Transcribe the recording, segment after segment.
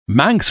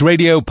Manx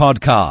Radio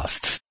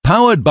Podcasts,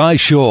 powered by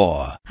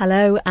Shaw.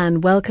 Hello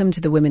and welcome to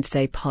the Women's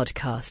Day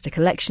podcast, a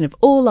collection of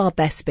all our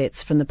best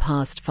bits from the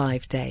past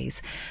 5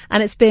 days.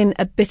 And it's been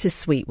a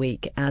bittersweet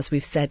week as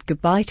we've said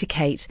goodbye to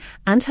Kate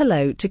and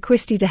hello to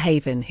Christy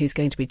DeHaven, who's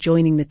going to be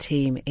joining the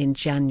team in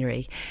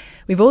January.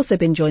 We've also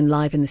been joined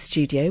live in the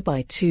studio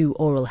by 2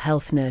 oral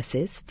health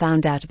nurses,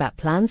 found out about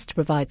plans to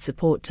provide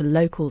support to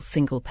local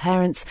single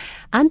parents,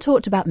 and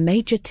talked about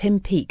Major Tim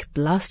Peake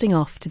blasting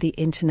off to the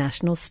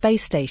International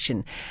Space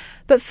Station.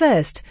 But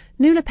first,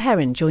 Nuala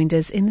Perrin joined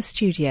us in the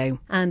studio.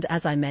 And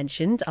as I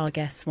mentioned, our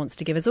guest wants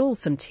to give us all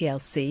some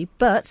TLC,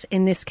 but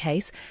in this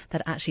case,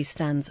 that actually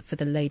stands for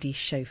the Lady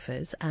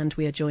Chauffeurs. And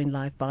we are joined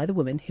live by the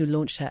woman who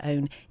launched her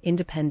own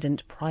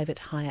independent private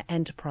hire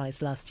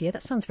enterprise last year.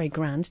 That sounds very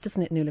grand,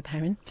 doesn't it, Nuala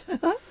Perrin?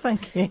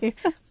 Thank you.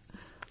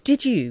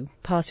 Did you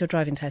pass your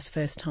driving test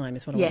first time,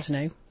 is what I want to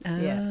know?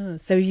 Yeah.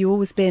 So you've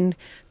always been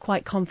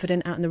quite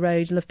confident out on the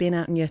road, love being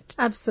out in your...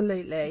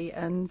 Absolutely,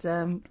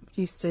 and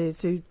used to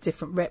do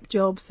different rep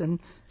jobs and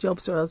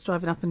jobs where I was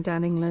driving up and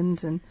down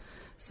England, and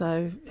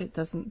so it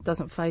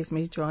doesn't faze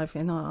me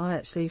driving. I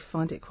actually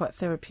find it quite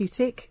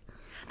therapeutic.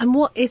 And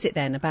what is it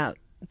then about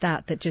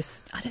that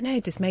just, I don't know,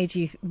 just made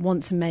you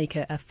want to make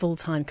a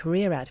full-time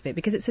career out of it?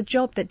 Because it's a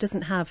job that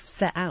doesn't have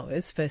set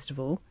hours, first of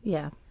all.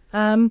 Yeah.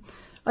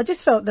 I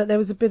just felt that there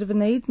was a bit of a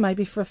need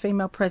maybe for a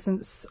female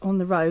presence on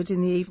the road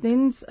in the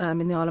evenings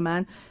in the Isle of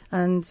Man,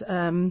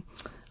 and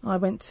I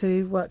went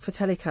to work for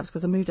Telecabs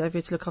because I moved over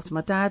here to look after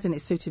my dad, and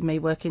it suited me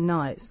working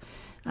nights.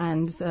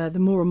 And the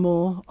more and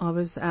more I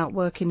was out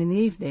working in the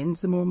evenings,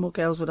 the more and more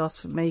girls would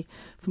ask for me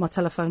for my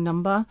telephone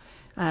number,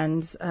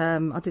 and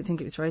I didn't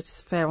think it was very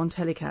fair on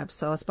Telecabs,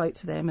 so I spoke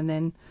to them and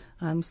then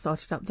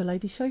started up the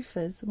Lady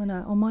Chauffeurs, went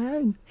out on my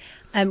own.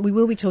 We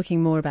will be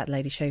talking more about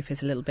Lady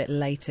Chauffeurs a little bit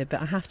later,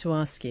 but I have to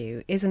ask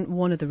you, isn't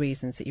one of the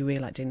reasons that you really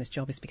like doing this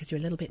job is because you're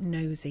a little bit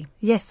nosy?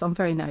 Yes, I'm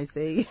very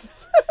nosy.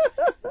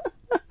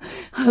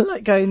 I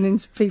like going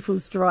into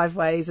people's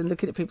driveways and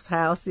looking at people's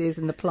houses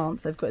and the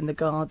plants they've got in the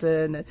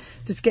garden, and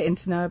just getting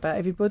to know about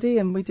everybody.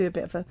 And we do a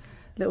bit of a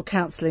little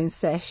counselling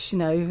sesh, you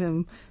know, and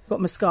we've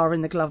got mascara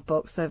in the glove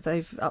box, so if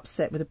they've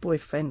upset with a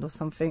boyfriend or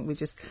something, we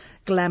just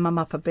glam them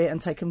up a bit and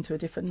take them to a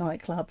different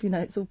nightclub. You know,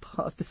 it's all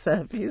part of the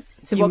service.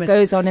 So what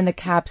goes on in the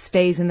cab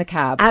stays in the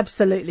cab?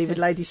 Absolutely, with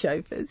Lady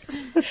Chauffeurs.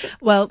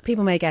 Well,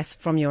 people may guess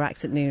from your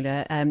accent,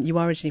 Nuala, you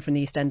are originally from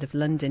the East End of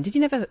London. Did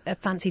you never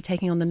fancy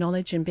taking on the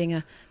knowledge and being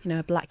a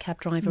black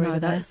cab driver over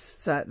there?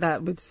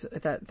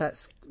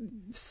 That's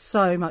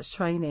so much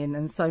training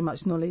and so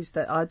much knowledge.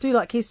 That I do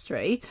like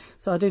history,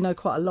 so I do know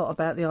quite a lot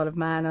about the Isle of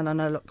Man, and I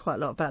know quite a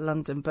lot about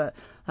London, but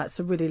that's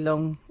a really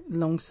long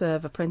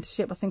serve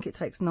apprenticeship. I think it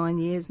takes 9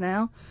 years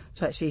now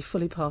to actually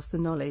fully pass the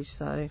knowledge.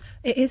 So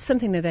it is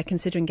something that they're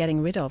considering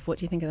getting rid of. What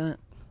do you think of that?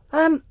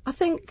 I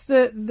think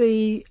that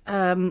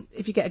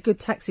if you get a good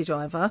taxi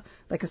driver,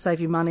 they can save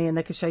you money and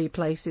they can show you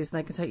places and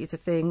they can take you to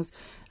things.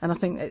 And I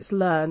think it's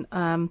learned.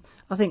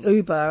 I think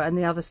Uber and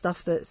the other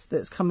stuff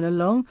that's coming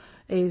along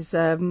is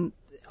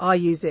I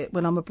use it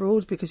when I'm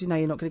abroad because, you're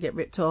not going to get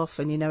ripped off,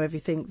 and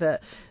everything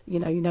that, you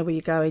know where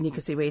you're going, you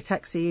can see where your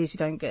taxi is, you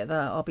don't get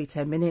that, I'll be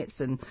 10 minutes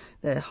and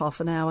they're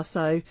half an hour.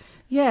 So,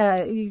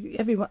 yeah,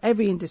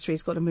 every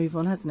industry's got to move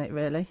on, hasn't it,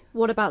 really?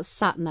 What about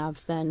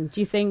sat-navs then?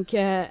 Do you think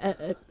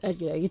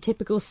your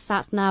typical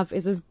sat-nav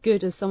is as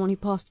good as someone who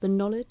passed the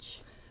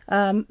knowledge?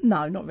 No,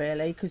 not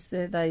really, because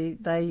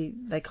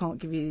they can't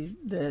give you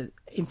the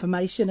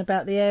information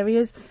about the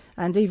areas.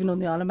 And even on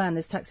the Isle of Man,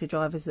 there's taxi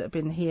drivers that have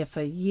been here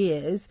for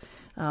years.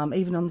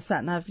 Even on the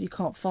sat-nav, you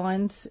can't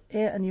find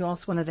it, and you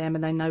ask one of them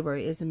and they know where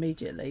it is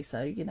immediately.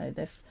 So,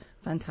 they're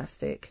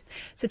fantastic.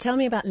 So tell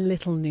me about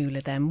little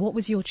Nuala then. What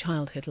was your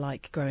childhood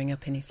like growing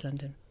up in East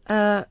London?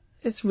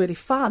 It's really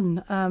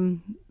fun.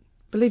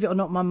 Believe it or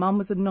not, my mum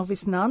was a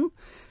novice nun,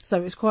 so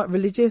it was quite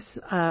religious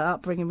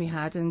upbringing we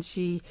had, and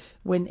she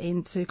went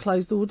into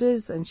closed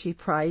orders and she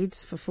prayed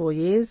for 4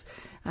 years,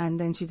 and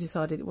then she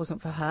decided it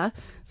wasn't for her.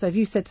 So if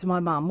you said to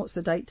my mum, what's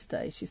the date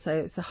today? She'd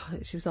say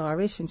she was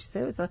Irish, and she'd say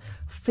it was a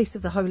Feast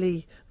of the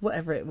Holy,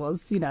 whatever it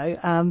was,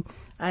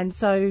 and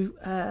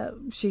so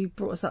she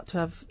brought us up to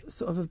have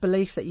sort of a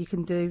belief that you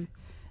can do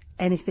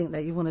anything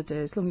that you want to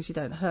do, as long as you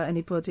don't hurt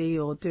anybody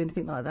or do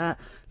anything like that,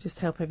 just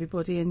help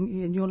everybody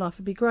and your life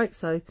would be great.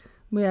 So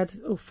we had,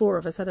 all 4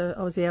 of us, I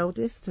was the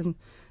eldest, and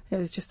it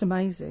was just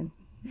amazing,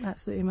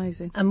 absolutely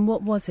amazing. And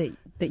what was it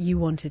that you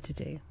wanted to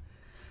do?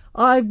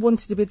 I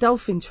wanted to be a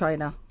dolphin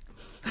trainer.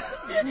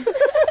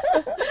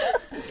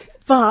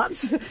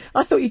 But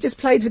I thought you just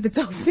played with the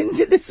dolphins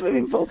in the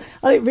swimming pool.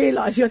 I didn't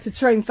realise you had to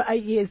train for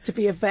 8 years to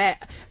be a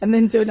vet and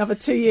then do another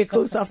 2-year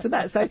course after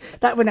that. So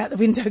that went out the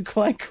window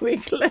quite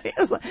quickly. I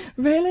was like,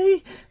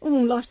 really? Oh,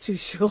 life's too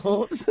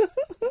short.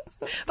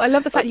 But I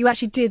love the fact you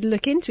actually did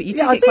look into it. You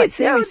took I it quite did.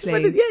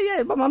 seriously.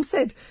 Yeah. My mum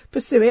said,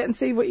 pursue it and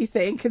see what you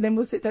think, and then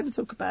we'll sit down and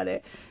talk about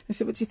it. And she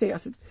said, what do you think? I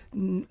said,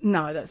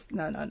 no, I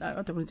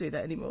don't want to do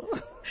that anymore.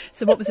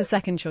 So what was the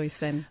second choice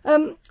then?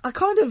 I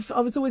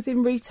was always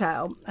in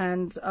retail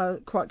and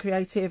quite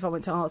creative. I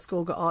went to art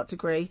school, got art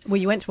degree. Well,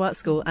 you went to art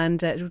school, and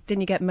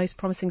didn't you get most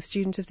promising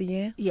student of the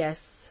year?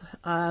 Yes,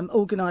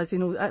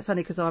 organising all. That's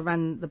only because I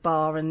ran the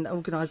bar and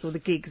organised all the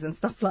gigs and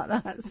stuff like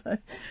that. So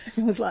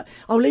it was like,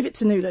 I'll leave it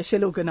to Nuala.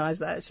 She'll organise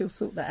that. She'll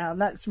sort that out.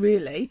 And that's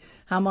really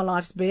how my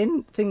life's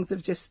been.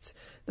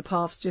 The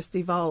path's just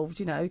evolved.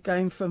 You know,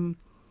 going from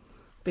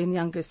being the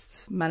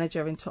youngest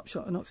manager in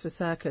Topshop and Oxford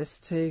Circus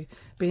to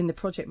being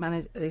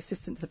the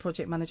assistant to the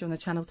project manager on the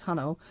Channel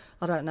Tunnel.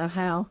 I don't know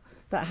how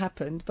that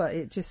happened, but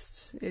it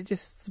just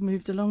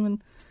moved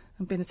along,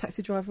 and being a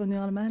taxi driver on the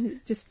Isle of Man,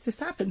 it just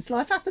happens.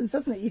 Life happens,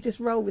 doesn't it? You just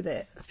roll with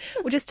it.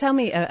 Well, just tell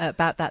me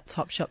about that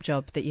Topshop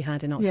job that you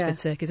had in Oxford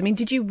Circus. I mean,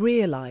 did you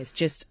realise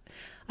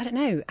I don't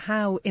know,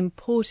 how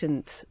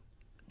important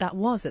that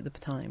was at the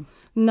time?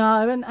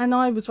 No, and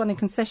I was running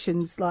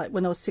concessions like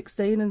when I was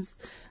 16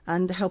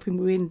 and helping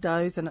with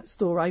windows and at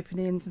store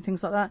openings and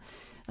things like that.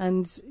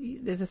 And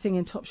there's a thing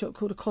in Topshop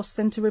called a cost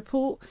centre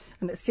report.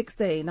 And at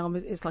 16,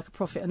 it's like a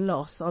profit and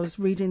loss. I was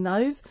reading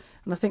those.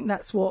 And I think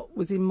that's what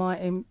was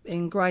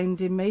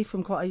ingrained in me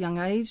from quite a young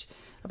age,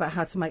 about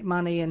how to make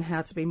money and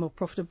how to be more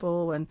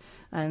profitable.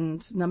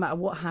 And no matter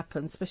what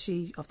happens,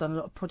 especially I've done a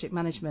lot of project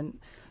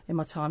management in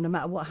my time, no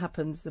matter what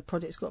happens, the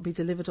project's got to be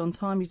delivered on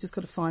time. You've just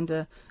got to find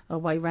a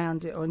way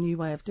around it or a new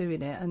way of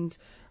doing it. And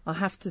I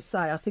have to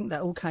say, I think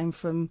that all came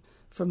from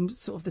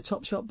sort of the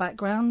Topshop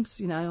background.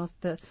 You know,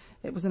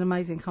 it was an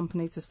amazing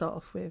company to start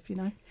off with, you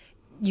know.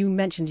 You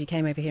mentioned you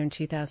came over here in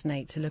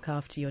 2008 to look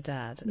after your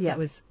dad. Yeah. That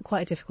was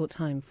quite a difficult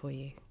time for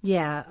you.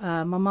 Yeah,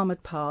 my mum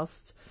had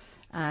passed,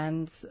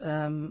 and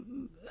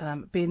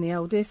being the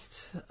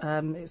eldest,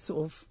 it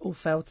sort of all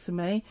fell to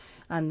me.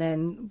 And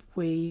then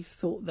we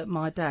thought that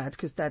my dad,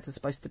 because dads are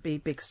supposed to be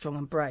big, strong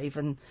and brave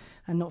and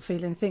not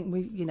feel anything,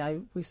 we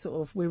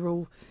were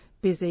all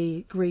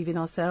busy grieving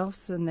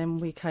ourselves, and then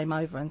we came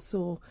over and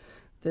saw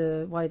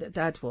the way that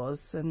Dad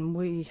was, and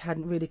we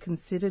hadn't really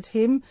considered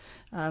him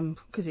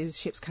because he was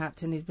ship's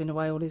captain. He'd been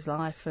away all his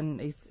life,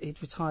 and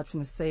he'd retired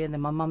from the sea. And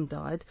then my mum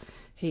died.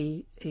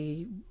 He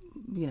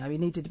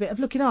needed a bit of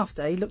looking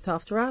after. He looked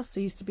after us.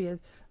 He used to be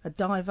a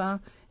diver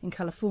in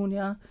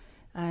California,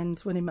 and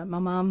when he met my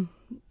mum,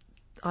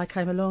 I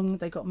came along.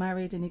 They got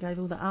married, and he gave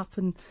all that up.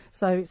 And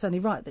so it's only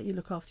right that you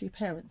look after your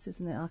parents,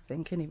 isn't it? I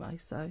think anyway.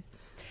 So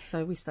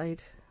we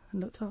stayed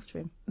and looked after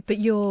him. But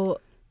your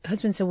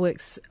husband still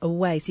works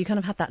away, so you kind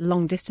of have that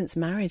long distance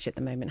marriage at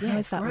the moment. How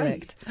has that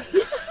worked?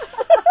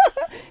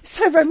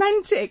 So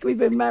romantic. We've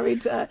been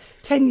married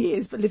 10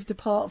 years but lived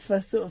apart for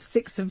sort of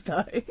 6 of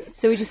those.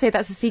 So would you say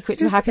that's a secret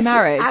to a happy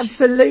marriage?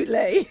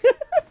 Absolutely.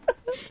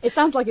 It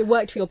sounds like it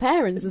worked for your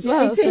parents as Yeah,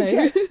 well. it did, So.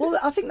 yeah. Well,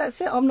 I think that's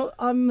it.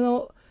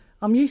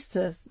 I'm used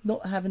to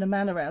not having a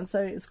man around,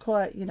 so it's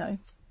quite,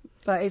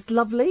 but it's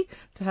lovely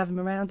to have him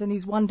around, and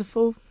he's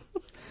wonderful.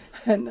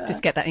 And,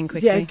 just get that in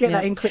quickly. Yeah, get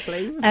that in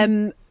quickly.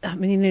 I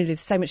mean,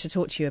 there's so much to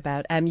talk to you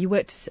about. You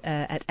worked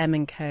at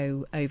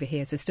M&Co over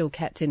here, so still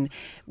kept in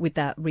with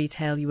that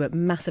retail. You were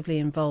massively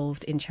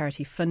involved in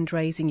charity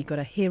fundraising. You got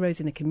a Heroes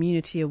in the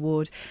Community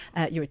Award.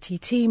 You're a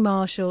TT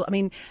Marshal. I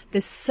mean,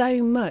 there's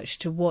so much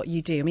to what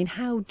you do. I mean,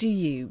 how do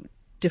you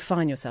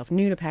define yourself,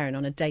 Nuala Perrin,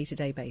 on a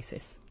day-to-day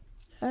basis?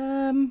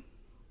 I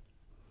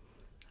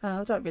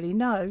don't really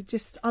know.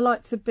 Just I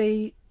have to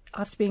be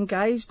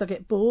engaged. I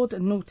get bored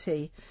and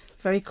naughty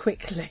very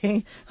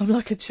quickly. I'm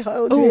like a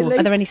child, really.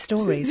 Are there any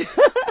stories?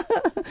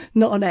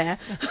 Not on air.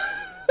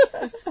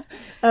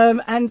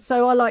 And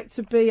so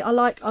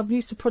I'm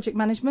used to project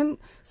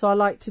management, so I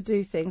like to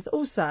do things.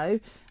 Also,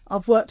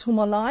 I've worked all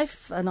my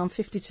life, and I'm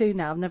 52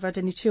 now. I've never had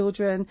any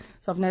children,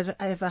 so I've never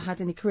ever had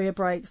any career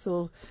breaks.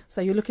 So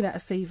you're looking at a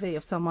CV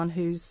of someone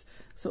who's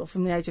sort of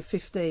from the age of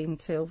 15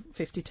 till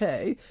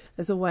 52.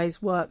 Has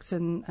always worked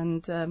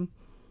and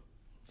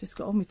just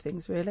got on with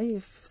things, really.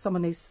 If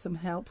someone needs some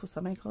help or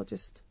something, I'll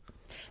just...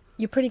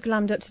 You're pretty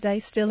glammed up today,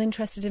 still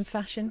interested in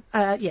fashion?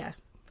 Yeah.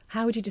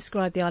 How would you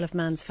describe the Isle of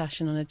Man's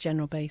fashion on a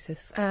general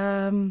basis?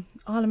 Isle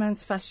of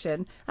Man's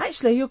fashion.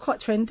 Actually, you're quite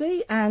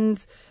trendy,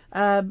 and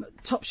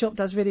Topshop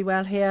does really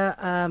well here.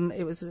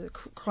 It was a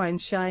crying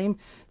shame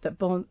that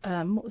what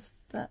was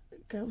that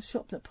girl's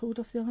shop that pulled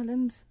off the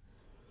island?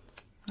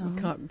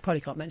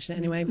 Probably can't mention it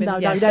anyway. But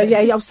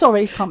No. I'm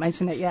sorry, can't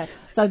mention it. Yeah.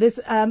 So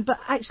there's, but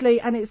actually,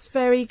 and it's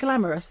very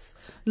glamorous.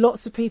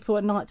 Lots of people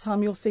at night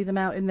time, you'll see them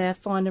out in their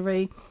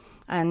finery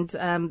and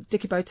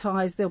dicky bow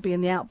ties. They'll be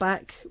in the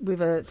outback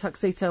with a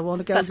tuxedo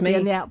on. A girl will be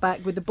in the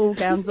outback with the ball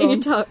gowns on. In your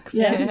tux.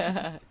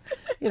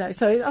 Yeah.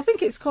 So I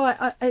think it's quite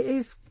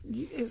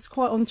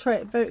on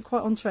trend,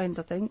 quite on trend,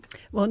 I think.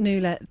 Well,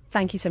 Nuala,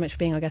 thank you so much for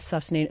being our guest this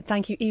afternoon.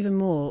 Thank you even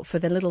more for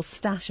the little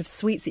stash of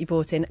sweets that you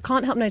brought in.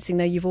 Can't help noticing,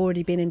 though, you've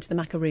already been into the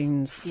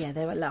macaroons. Yeah,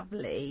 they were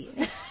lovely.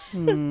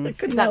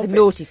 Is that the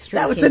naughty streak?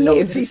 That was the in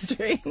you? naughty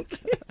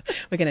streak.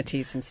 We're going to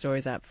tease some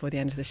stories out before the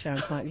end of the show,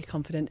 I'm quite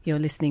confident. You're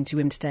listening to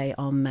Women Today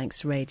on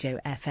Manx Radio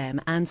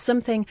FM, and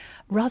something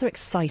rather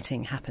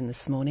exciting happened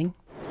this morning.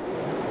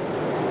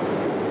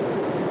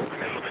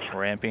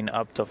 Ramping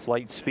up to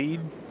flight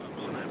speed.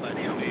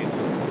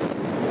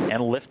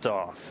 And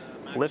liftoff.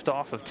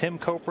 Liftoff of Tim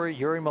Koper,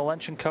 Yuri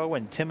Malenchenko,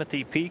 and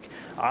Timothy Peake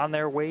on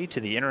their way to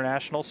the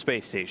International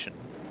Space Station.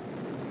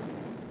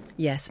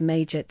 Yes,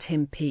 Major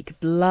Tim Peake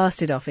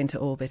blasted off into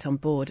orbit on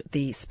board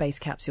the space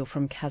capsule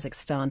from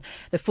Kazakhstan.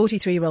 The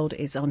 43-year-old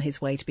is on his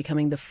way to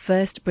becoming the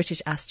first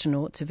British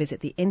astronaut to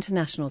visit the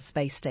International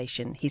Space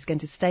Station. He's going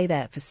to stay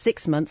there for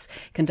 6 months,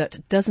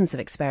 conduct dozens of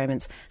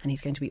experiments, and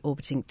he's going to be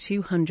orbiting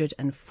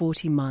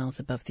 240 miles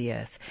above the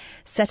Earth.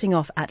 Setting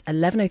off at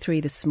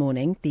 11:03 this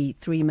morning, the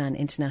three-man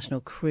international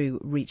crew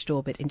reached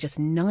orbit in just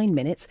 9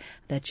 minutes.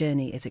 Their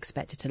journey is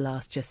expected to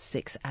last just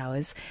 6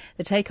 hours.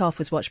 The takeoff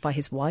was watched by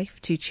his wife,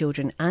 2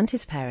 children, and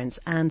his parents,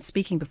 and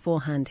speaking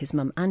beforehand, his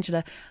mum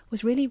Angela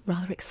was really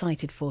rather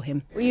excited for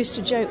him. We used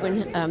to joke when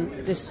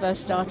this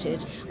first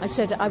started. I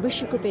said, I wish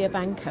you could be a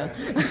banker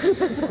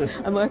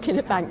and work in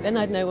a bank, then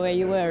I'd know where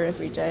you were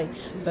every day.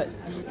 But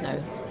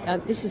no,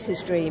 this is his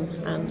dream,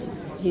 and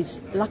he's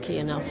lucky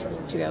enough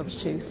to be able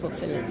to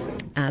fulfil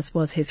it. As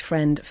was his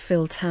friend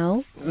Phil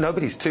Towell.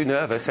 Nobody's too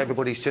nervous,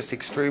 everybody's just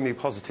extremely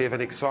positive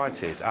and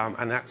excited,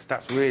 and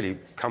that's really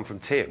come from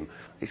Tim.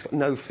 He's got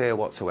no fear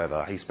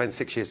whatsoever. He spent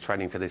 6 years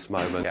training for this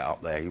moment. Get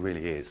up there, he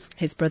really is.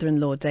 His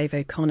brother-in-law Dave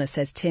O'Connor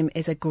says Tim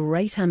is a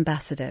great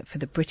ambassador for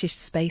the British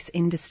space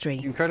industry.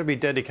 Incredibly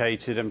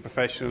dedicated and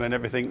professional in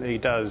everything that he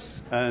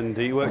does, and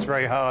he works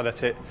very hard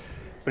at it.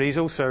 But he's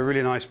also a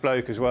really nice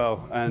bloke as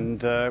well,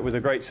 and with a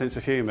great sense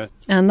of humour.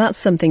 And that's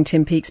something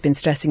Tim Peake's been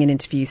stressing in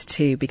interviews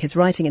too, because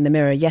writing in the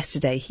Mirror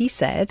yesterday, he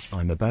said,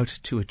 I'm about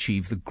to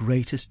achieve the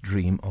greatest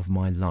dream of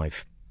my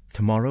life.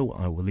 Tomorrow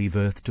I will leave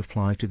Earth to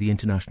fly to the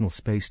International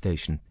Space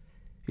Station.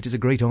 It is a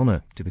great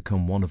honour to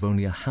become one of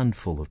only a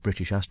handful of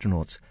British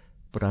astronauts,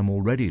 but I'm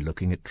already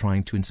looking at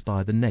trying to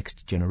inspire the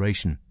next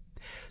generation.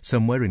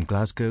 Somewhere in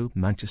Glasgow,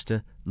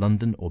 Manchester,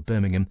 London or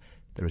Birmingham,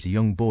 there is a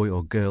young boy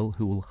or girl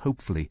who will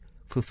hopefully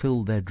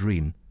fulfil their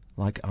dream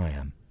like I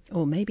am.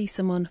 Or maybe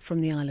someone from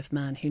the Isle of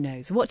Man, who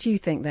knows. What do you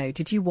think, though?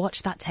 Did you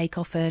watch that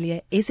takeoff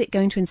earlier? Is it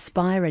going to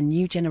inspire a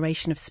new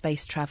generation of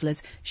space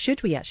travellers?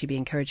 Should we actually be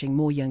encouraging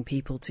more young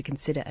people to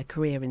consider a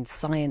career in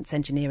science,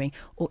 engineering,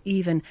 or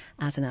even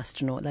as an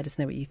astronaut? Let us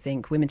know what you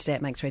think.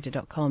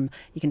 womentoday@manxradio.com.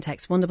 You can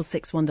text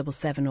 166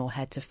 177 or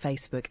head to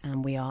Facebook,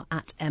 and we are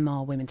at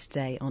MR Women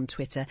Today on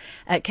Twitter.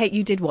 Kate,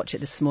 you did watch it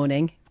this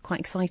morning. Quite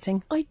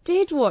exciting. I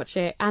did watch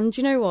it, and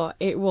do you know what?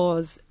 It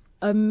was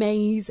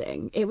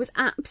amazing. It was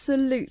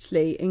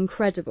absolutely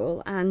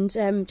incredible, and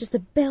just the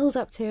build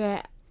up to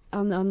it.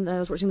 I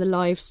was watching the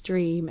live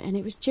stream, and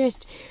it was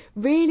just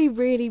really,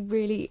 really,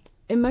 really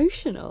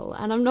emotional.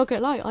 And I'm not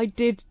gonna lie, I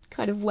did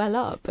kind of well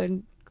up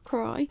and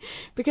cry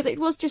because it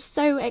was just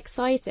so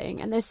exciting.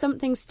 And there's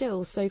something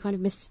still so kind of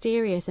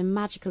mysterious and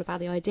magical about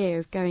the idea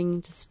of going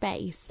into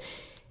space.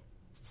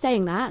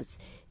 Saying that,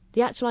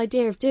 the actual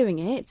idea of doing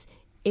it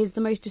is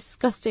the most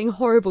disgusting,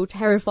 horrible,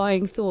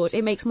 terrifying thought.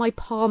 It makes my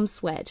palms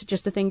sweat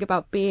just to think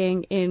about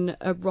being in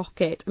a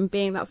rocket and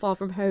being that far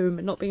from home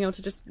and not being able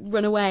to just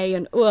run away.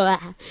 And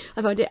I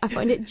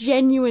find it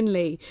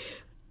genuinely.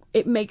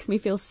 It makes me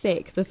feel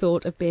sick, the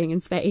thought of being in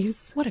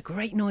space. What a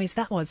great noise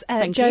that was.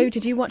 Jo,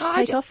 did you watch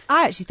Takeoff?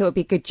 I actually thought it'd be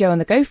a good Joe on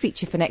the Go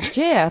feature for next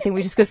year. I think we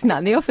were discussing that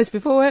in the office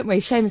before, weren't we?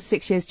 Seamus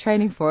 6 years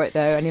training for it,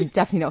 though, and I'm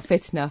definitely not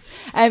fit enough.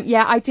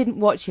 Yeah, I didn't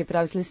watch it, but I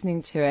was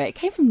listening to it. It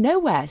came from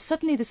nowhere.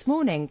 Suddenly this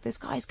morning, this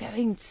guy's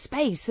going to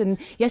space, and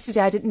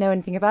yesterday I didn't know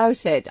anything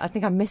about it. I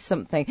think I missed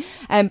something.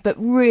 But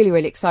really,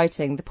 really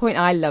exciting. The point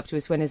I loved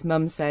was when his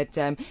mum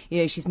said,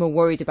 she's more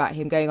worried about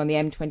him going on the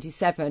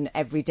M27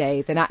 every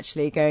day than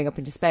actually going up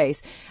into space.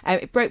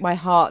 It broke my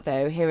heart,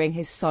 though, hearing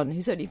his son,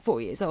 who's only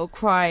 4 years old,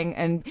 crying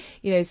and,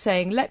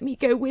 saying, let me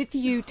go with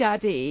you,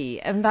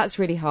 Daddy. And that's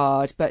really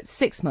hard. But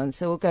 6 months,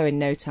 so we'll go in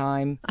no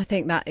time. I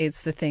think that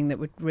is the thing that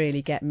would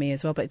really get me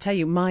as well. But I tell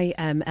you, my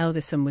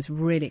eldest son was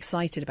really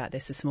excited about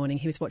this morning.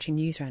 He was watching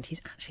Newsround.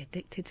 He's actually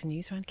addicted to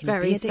Newsround. Can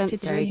Very you be addicted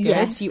sensitive. to Newsround?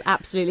 Yes, you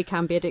absolutely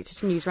can be addicted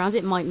to Newsround.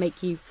 It might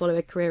make you follow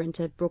a career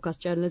into broadcast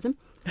journalism.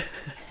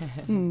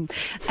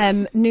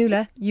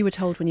 Nuala, you were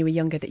told when you were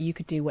younger that you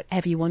could do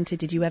whatever you wanted.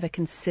 Did you ever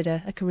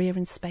consider a career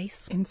in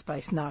space? In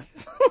space, no.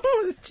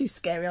 It's too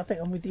scary. I think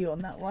I'm with you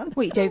on that one.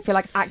 Well, you don't feel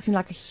like acting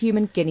like a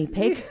human guinea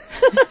pig?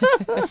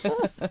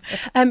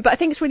 But I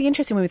think it's really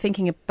interesting when we're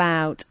thinking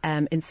about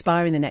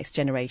inspiring the next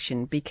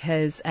generation,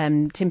 because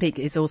Tim Peake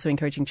is also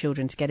encouraging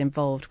children to get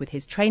involved with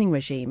his training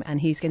regime,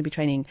 and he's going to be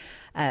training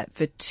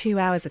for 2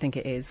 hours, I think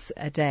it is,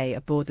 a day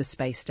aboard the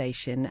space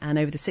station. And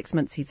over the 6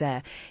 months he's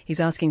there, he's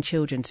asking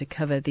children children to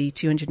cover the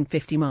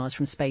 250 miles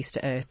from space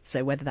to Earth.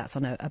 So whether that's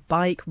on a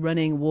bike,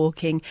 running,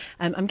 walking,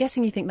 I'm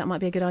guessing you think that might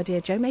be a good idea,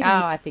 Jo. Maybe.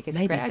 I think it's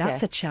a great idea.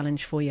 That's a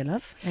challenge for you,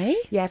 love. Eh?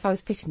 Yeah, if I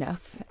was fit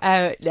enough.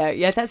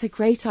 That's a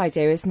great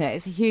idea, isn't it?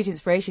 It's a huge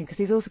inspiration because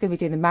he's also going to be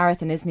doing the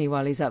marathon, isn't he,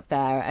 while he's up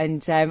there?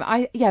 And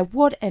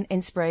what an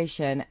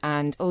inspiration.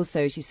 And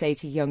also, as you say,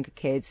 to younger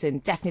kids,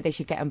 and definitely they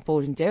should get on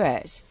board and do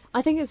it.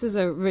 I think this is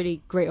a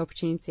really great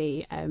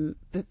opportunity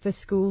for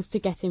schools to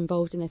get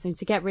involved in this and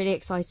to get really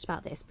excited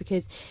about this,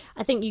 because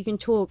I think you can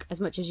talk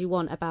as much as you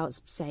want about,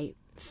 say,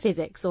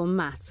 physics or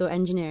maths or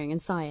engineering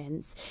and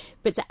science,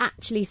 but to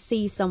actually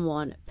see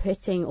someone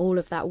putting all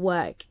of that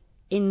work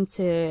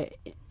into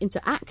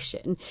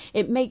action,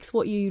 it makes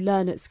what you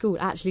learn at school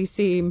actually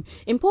seem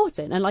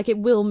important, and like it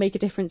will make a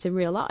difference in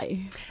real life.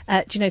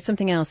 Do you know,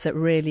 something else that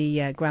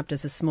really grabbed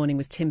us this morning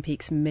was Tim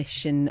Peake's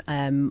mission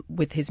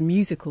with his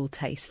musical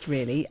taste,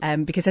 really,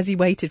 because as he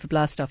waited for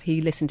blast off,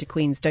 he listened to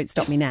Queen's Don't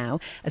Stop Me Now,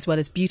 as well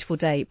as Beautiful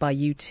Day by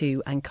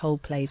U2 and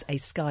Coldplay's A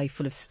Sky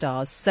Full of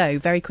Stars. So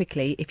very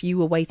quickly, if you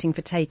were waiting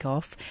for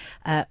takeoff,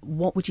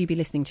 what would you be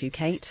listening to,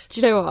 Kate?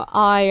 Do you know what?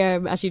 I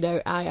am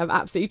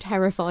absolutely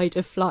terrified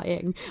of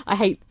flying. I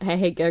hate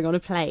going on a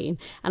plane,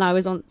 and I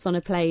was on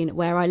a plane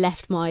where I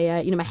left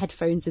my my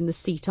headphones in the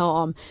seat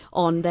arm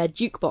on their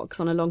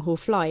jukebox on a long haul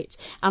flight,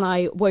 and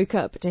I woke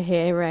up to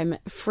hear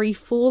Free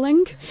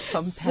Falling.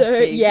 Tom So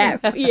Petty.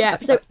 yeah.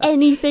 So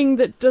anything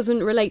that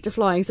doesn't relate to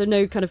flying, so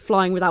no kind of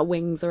flying without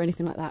wings or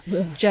anything like that.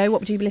 Jo, what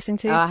would you be listening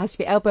to? It has to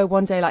be Elbow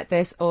One Day Like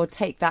This or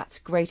Take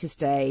That Greatest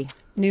Day.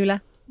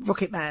 Nuala?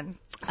 Rocket Man.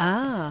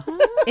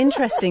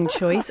 Interesting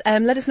choice.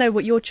 Let us know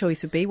what your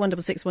choice would be.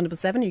 166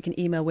 177. You can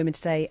email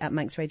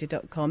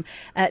womentoday@manxradio.com.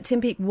 Tim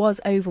Peake was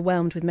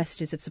overwhelmed with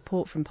messages of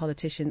support from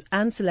politicians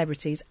and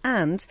celebrities,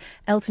 and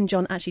Elton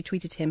John actually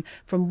tweeted him,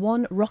 from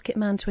one rocket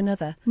man to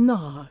another.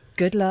 No.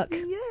 Good luck.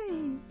 Yay.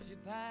 She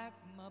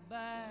packed my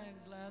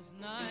bags last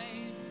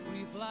night,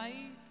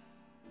 pre-flight.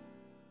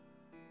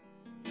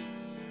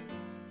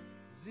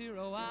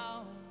 0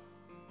 hour,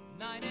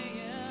 9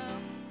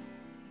 a.m.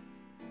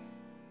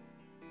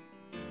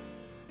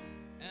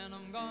 And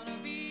I'm gonna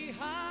be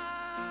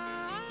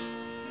high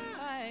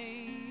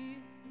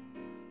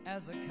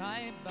as a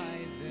kite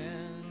by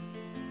then.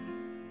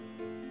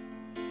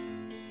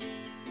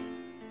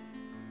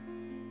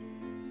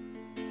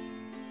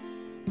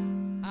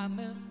 I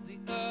miss the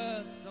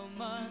earth so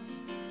much,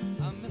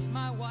 I miss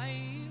my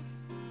wife.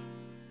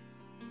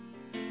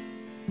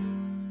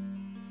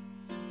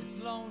 It's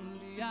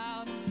lonely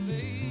out in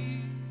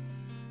space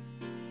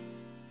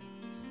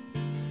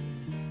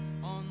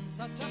on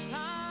such a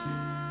timeless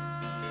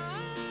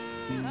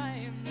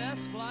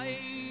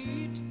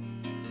flight.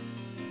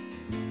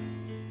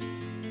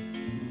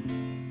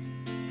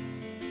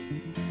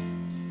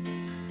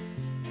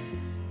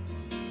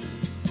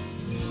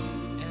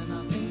 And I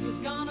think it's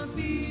gonna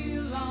be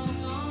a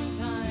long, long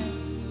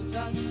time till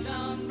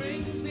touchdown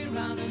brings me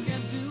round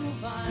again to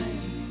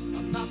find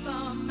I'm not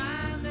the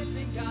man they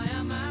think I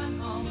am at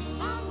home.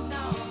 Oh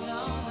no,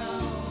 no, no,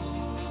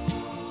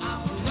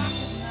 I'm a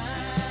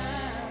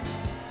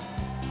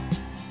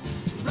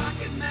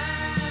rocket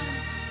man,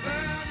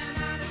 burning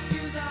out his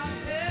fuse out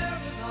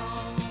every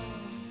home.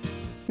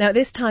 Now, at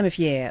this time of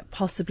year,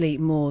 possibly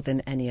more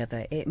than any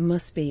other, it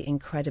must be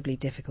incredibly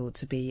difficult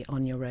to be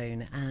on your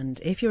own. And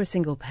if you're a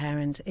single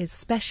parent,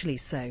 especially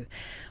so.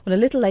 Well,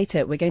 a little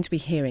later, we're going to be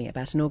hearing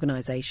about an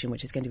organisation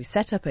which is going to be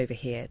set up over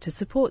here to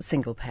support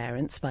single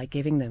parents by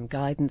giving them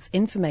guidance,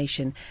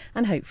 information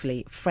and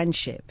hopefully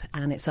friendship.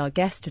 And it's our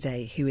guest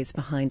today who is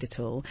behind it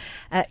all.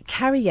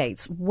 Carrie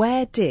Yates,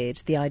 where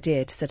did the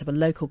idea to set up a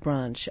local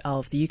branch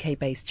of the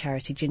UK-based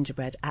charity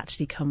Gingerbread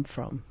actually come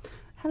from?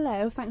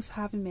 Hello, thanks for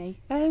having me.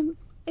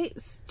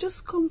 It's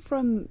just come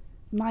from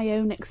my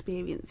own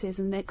experiences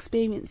and the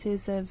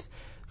experiences of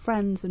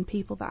friends and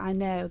people that I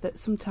know, that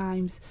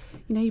sometimes,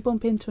 you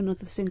bump into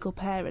another single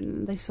parent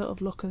and they sort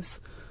of look as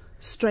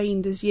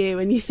strained as you,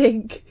 and you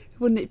think,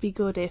 wouldn't it be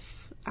good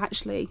if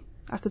actually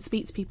I could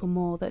speak to people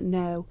more that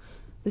know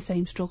the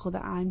same struggle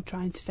that I'm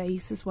trying to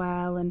face as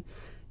well, and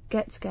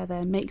get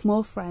together, make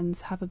more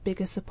friends, have a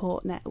bigger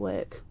support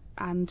network,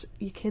 and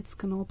your kids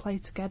can all play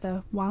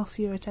together whilst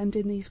you're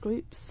attending these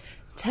groups.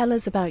 Tell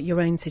us about your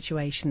own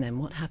situation then.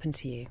 What happened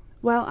to you?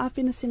 Well, I've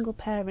been a single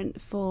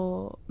parent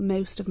for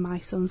most of my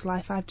son's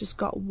life. I've just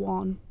got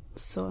one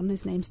son.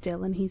 His name's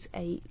Dylan. He's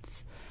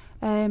 8.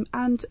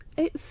 And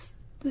it's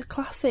the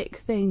classic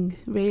thing,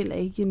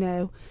 really.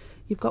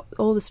 You've got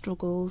all the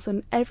struggles,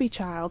 and every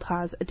child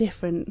has a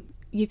different...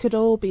 You could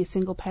all be a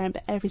single parent,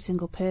 but every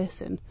single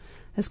person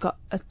has got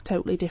a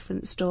totally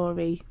different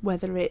story,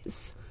 whether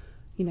it's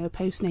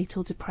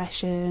postnatal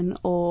depression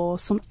or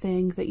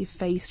something that you've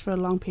faced for a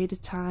long period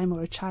of time,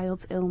 or a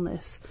child's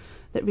illness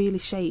that really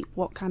shape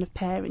what kind of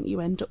parent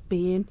you end up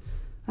being.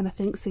 And I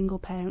think single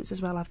parents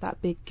as well have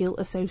that big guilt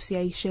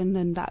association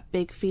and that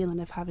big feeling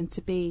of having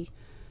to be,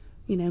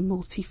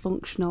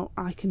 multifunctional.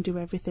 I can do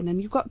everything, and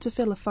you've got to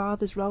fill a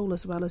father's role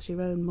as well as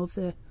your own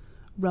mother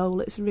role.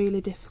 It's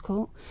really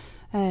difficult.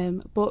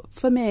 But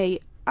for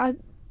me,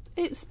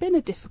 it's been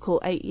a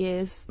difficult 8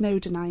 years, no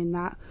denying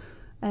that,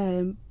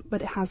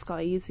 but it has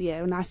got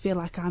easier, and I feel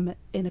like I'm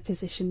in a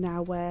position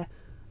now where,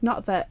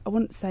 not that I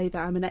wouldn't say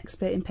that I'm an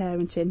expert in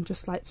parenting,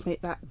 just like to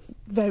make that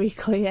very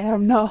clear,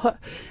 I'm not,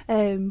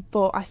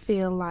 but I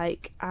feel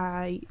like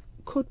I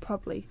could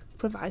probably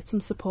provide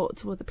some support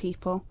to other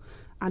people,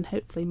 and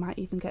hopefully might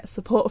even get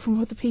support from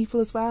other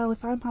people as well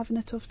if I'm having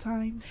a tough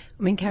time.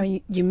 I mean,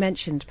 Karen, you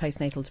mentioned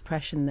postnatal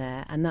depression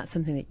there, and that's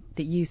something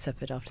that you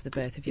suffered after the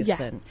birth of your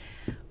son.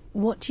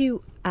 What do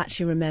you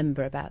actually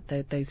remember about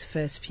those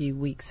first few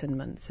weeks and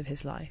months of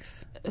his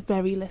life?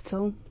 Very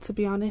little, to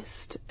be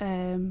honest.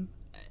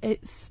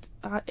 It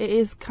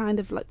is kind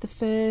of like the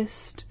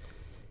first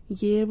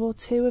year or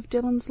two of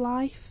Dylan's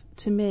life,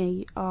 to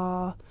me,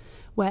 are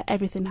where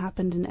everything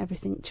happened and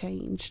everything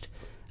changed.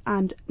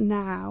 And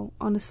now,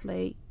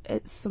 honestly,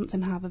 it's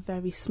something I have a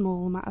very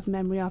small amount of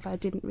memory of. I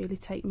didn't really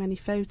take many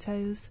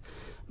photos.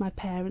 My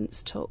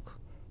parents took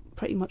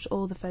pretty much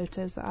all the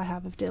photos that I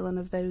have of Dylan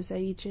of those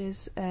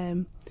ages.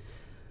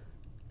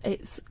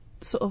 It's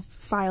sort of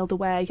filed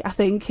away, I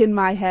think, in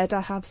my head.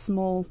 I have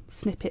small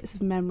snippets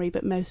of memory,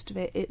 but most of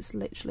it's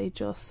literally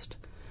just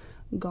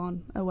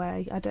gone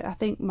away. I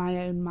think my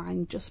own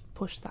mind just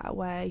pushed that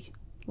away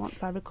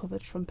once I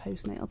recovered from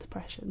postnatal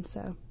depression.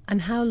 So.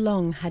 And how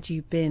long had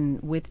you been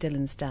with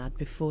Dylan's dad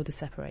before the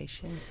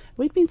separation?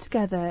 We'd been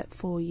together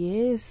 4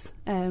 years.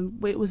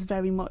 It was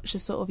very much a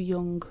sort of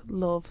young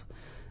love,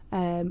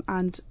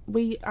 and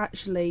we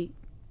actually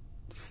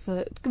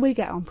we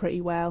get on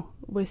pretty well.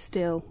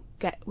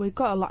 We've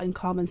got a lot in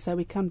common, so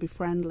we can be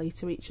friendly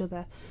to each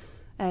other.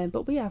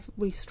 But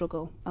we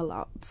struggle a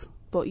lot.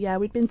 But yeah,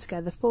 we'd been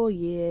together 4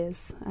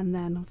 years, and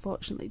then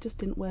unfortunately it just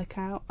didn't work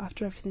out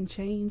after everything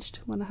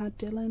changed when I had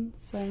Dylan.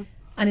 So.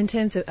 And in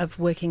terms of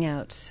working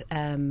out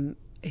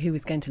who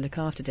was going to look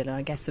after Dylan,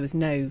 I guess there was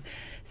no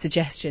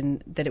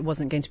suggestion that it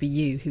wasn't going to be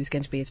you who was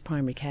going to be his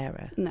primary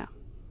carer. No,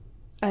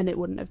 and it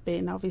wouldn't have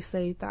been.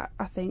 Obviously, that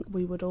I think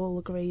we would all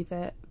agree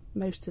that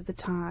most of the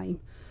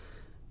time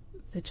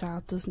the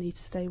child does need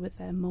to stay with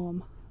their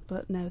mum.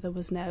 But no, there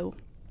was no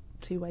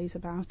two ways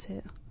about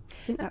it.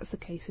 I think that's the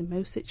case in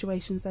most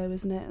situations, though,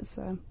 isn't it?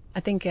 So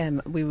I think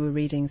we were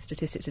reading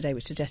statistics today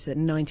which suggested that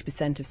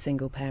 90% of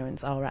single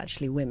parents are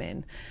actually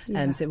women.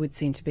 Yeah. So it would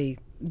seem to be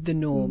the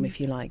norm, if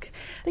you like.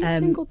 I think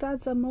single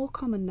dads are more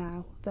common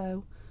now,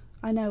 though.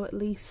 I know at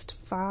least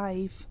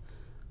 5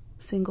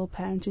 single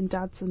parenting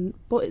dads,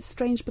 but it's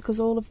strange because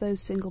all of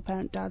those single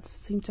parent dads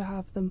seem to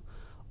have them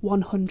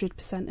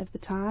 100% of the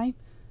time.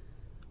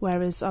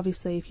 Whereas,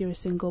 obviously, if you're a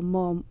single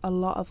mum, a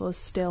lot of us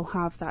still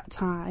have that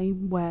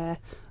time where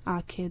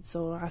our kid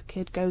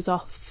goes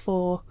off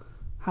for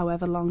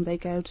however long they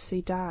go to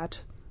see dad.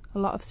 A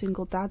lot of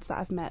single dads that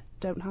I've met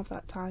don't have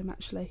that time,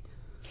 actually.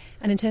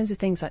 And in terms of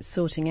things like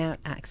sorting out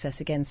access,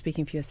 again,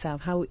 speaking for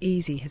yourself, how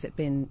easy has it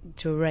been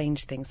to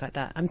arrange things like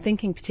that? I'm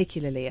thinking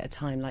particularly at a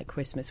time like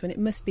Christmas, when it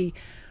must be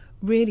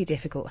really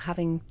difficult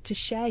having to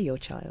share your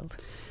child.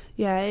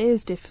 Yeah, it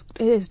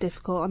is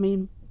difficult. I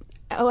mean,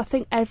 I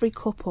think every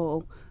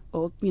couple,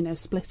 or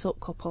split up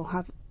couple,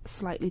 have a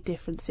slightly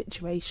different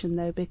situation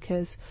though,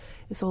 because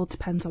it all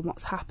depends on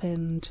what's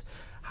happened,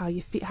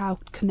 how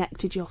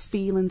connected your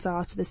feelings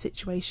are to the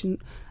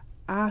situation.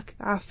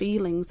 Our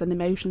feelings and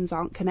emotions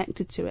aren't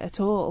connected to it at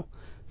all,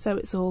 so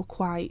it's all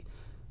quite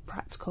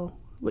practical,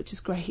 which is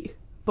great.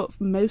 But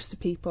for most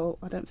people,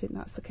 I don't think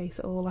that's the case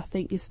at all. I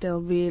think you're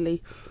still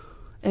really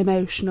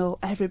emotional.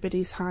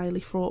 Everybody's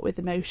highly fraught with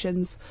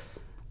emotions,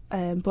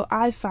 but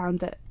I've found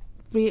that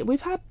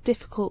we've had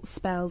difficult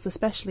spells,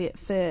 especially at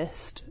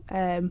first,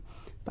 but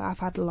I've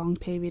had a long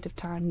period of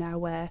time now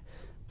where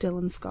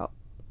Dylan's got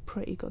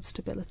pretty good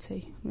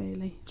stability,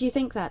 really. Do you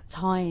think that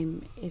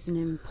time is an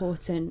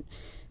important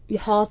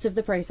part of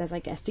the process, I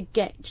guess, to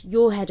get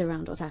your head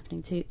around what's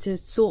happening, to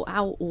sort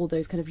out all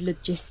those kind of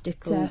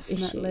logistical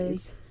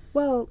issues?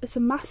 Well, it's a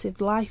massive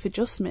life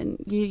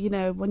adjustment. You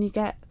know, when you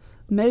get,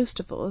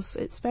 most of us,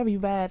 it's very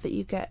rare that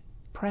you get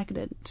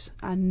pregnant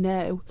and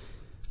know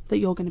that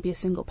you're going to be a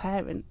single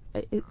parent.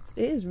 It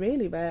is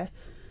really rare.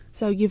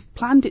 So you've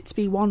planned it to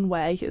be one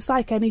way. It's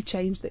like any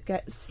change that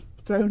gets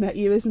thrown at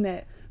you, isn't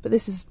it? But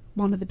this is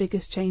one of the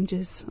biggest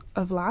changes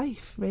of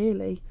life,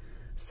 really.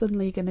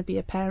 Suddenly you're going to be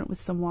a parent with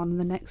someone, and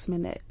the next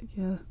minute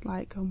you're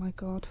like, oh my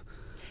God,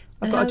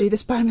 I've got to do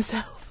this by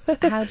myself.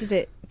 How does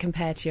it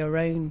compare to your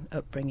own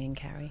upbringing,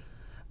 Carrie?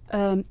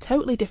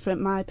 Totally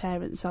different. My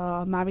parents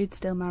are married,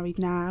 still married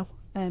now,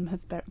 have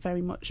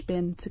very much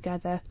been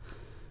together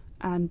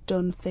and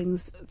done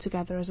things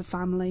together as a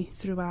family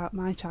throughout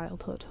my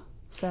childhood.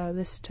 So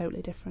this is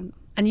totally different.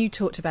 And you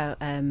talked about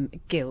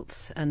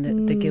guilt and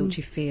the guilt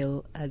you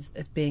feel as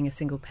being a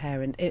single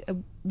parent.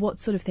 What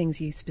sort of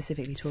things are you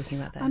specifically talking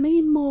about there? I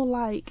mean, more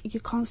like you're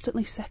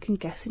constantly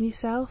second-guessing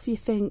yourself. You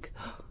think,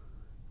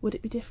 would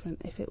it be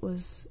different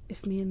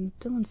if me and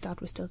Dylan's dad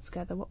were still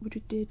together? What would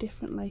we do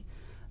differently?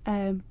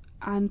 And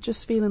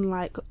just feeling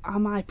like,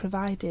 am I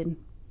providing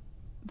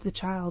the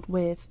child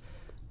with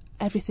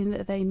everything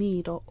that they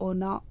need or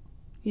not?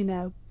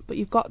 But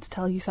you've got to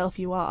tell yourself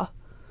you are.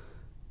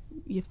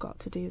 You've got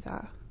to do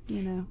that,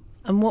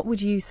 And what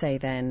would you say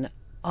then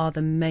are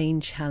the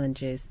main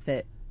challenges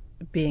that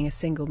being a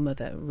single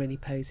mother really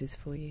poses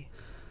for you?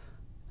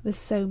 There's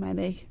so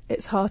many.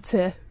 It's hard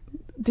to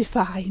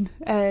define.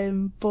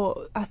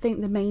 But I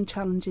think the main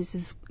challenges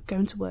is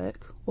going to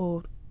work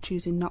or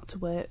choosing not to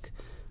work.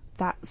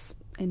 That's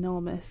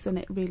enormous, and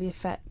it really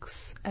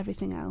affects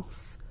everything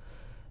else.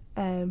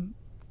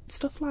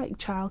 Stuff like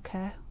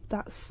childcare,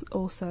 that's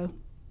also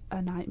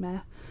a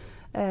nightmare,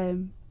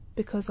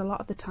 because a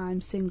lot of the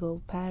time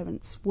single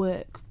parents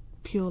work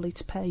purely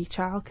to pay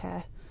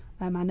childcare.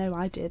 I know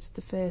I did.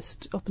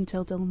 Up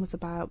until Dylan was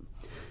about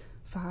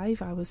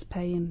 5, I was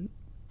paying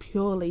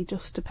purely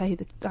just to pay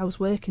I was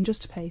working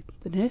just to pay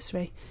the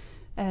nursery.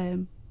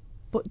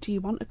 But do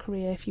you want a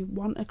career? If you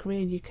want a career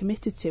and you're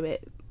committed to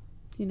it,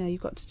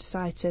 you've got to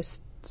decide to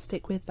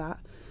stick with that.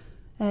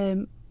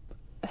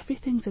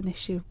 Everything's an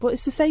issue, but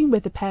it's the same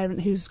with the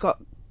parent who's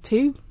got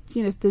 2.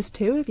 If there's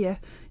 2 of you,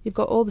 you've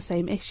got all the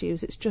same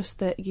issues. It's just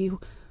that you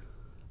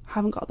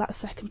haven't got that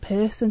second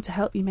person to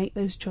help you make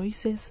those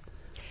choices.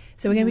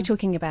 So we're going to be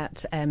talking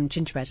about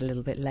Gingerbread a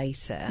little bit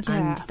later,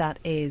 and that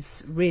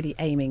is really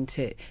aiming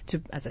to,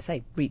 as I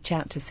say, reach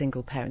out to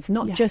single parents,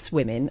 not just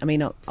women. I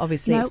mean,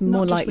 obviously, it's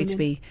more likely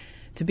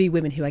to be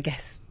women who, I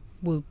guess,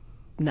 will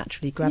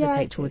naturally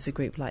gravitate towards a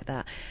group like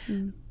that.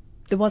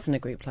 There wasn't a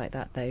group like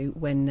that though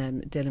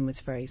when Dylan was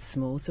very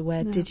small. So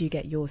where did you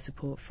get your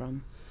support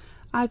from?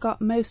 I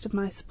got most of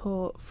my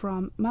support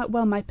from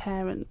my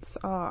parents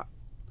are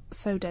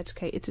so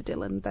dedicated to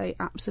Dylan. They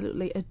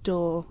absolutely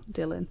adore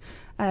Dylan,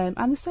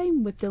 and the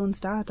same with Dylan's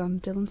dad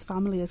and Dylan's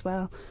family as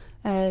well.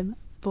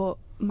 But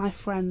my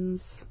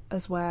friends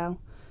as well,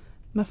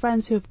 my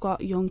friends who have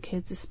got young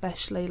kids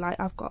especially, like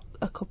I've got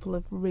a couple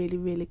of really,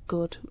 really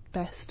good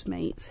best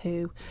mates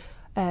who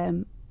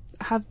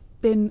have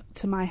been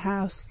to my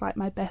house. Like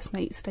my best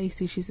mate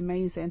Stacey, she's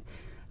amazing.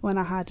 When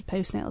I had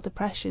postnatal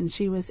depression,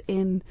 she was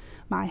in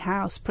my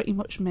house pretty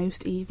much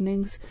most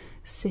evenings,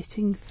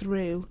 sitting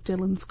through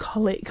Dylan's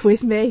colic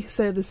with me.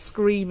 So the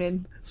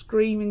screaming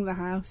the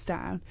house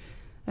down,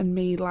 and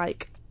me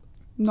like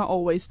not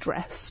always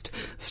dressed,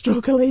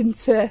 struggling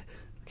to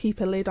keep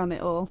a lid on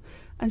it all.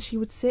 And she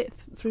would sit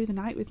through the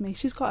night with me.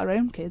 She's got her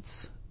own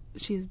kids.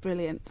 She's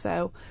brilliant.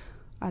 So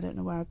I don't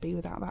know where I'd be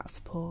without that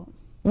support.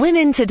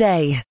 Women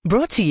Today,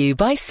 brought to you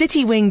by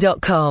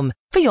citywing.com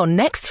for your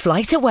next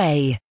flight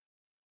away.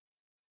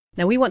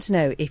 Now, we want to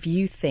know if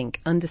you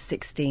think under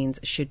 16s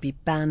should be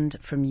banned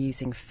from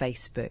using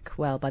Facebook.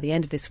 Well, by the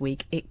end of this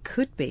week, it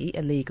could be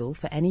illegal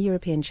for any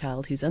European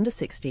child who's under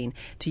 16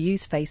 to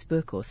use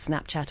Facebook or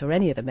Snapchat or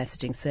any other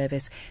messaging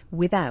service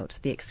without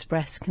the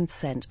express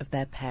consent of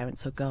their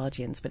parents or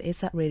guardians. But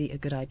is that really a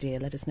good idea?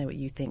 Let us know what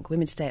you think.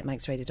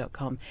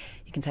 womentoday@manxradio.com.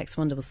 You can text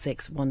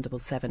 166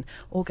 177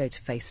 or go to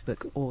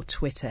Facebook or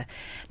Twitter.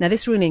 Now,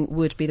 this ruling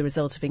would be the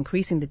result of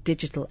increasing the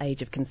digital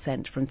age of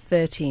consent from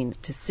 13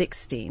 to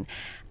 16.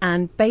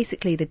 And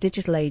basically, the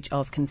digital age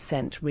of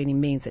consent really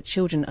means that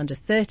children under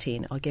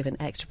 13 are given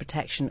extra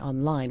protection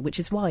online, which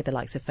is why the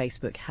likes of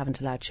Facebook haven't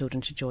allowed children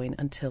to join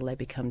until they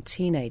become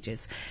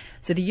teenagers.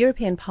 So the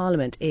European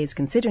Parliament is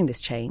considering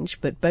this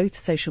change, but both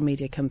social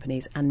media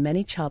companies and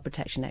many child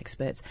protection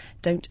experts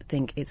don't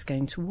think it's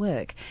going to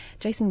work.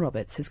 Jason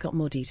Roberts has got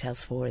more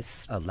details for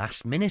us. A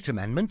last-minute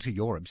amendment to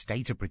Europe's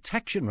data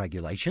protection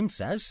regulation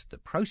says the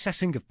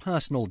processing of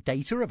personal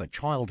data of a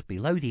child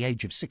below the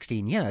age of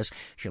 16 years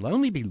shall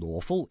only be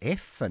lawful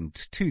if and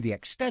to the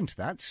extent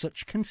that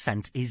such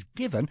consent is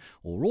given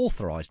or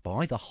authorised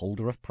by the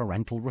holder of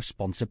parental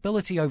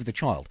responsibility over the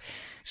child.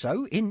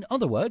 So, in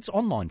other words,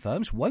 online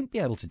firms won't be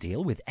able to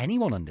deal with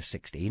anyone under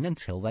 16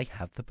 until they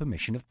have the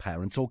permission of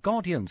parents or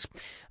guardians.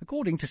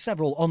 According to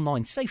several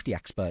online safety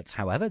experts,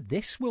 however,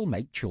 this will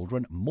make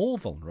children more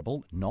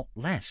vulnerable, not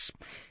less.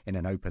 In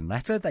an open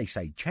letter, they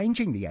say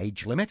changing the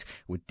age limit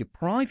would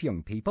deprive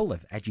young people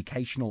of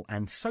educational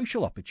and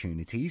social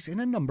opportunities in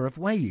a number of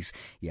ways,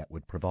 yet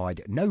would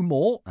provide no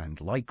more and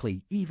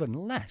likely even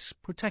less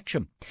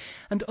protection.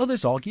 And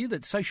others argue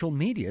that social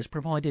media has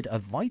provided a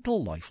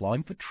vital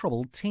lifeline for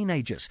troubled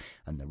teenagers,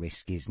 and the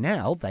risk is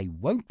now they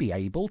won't be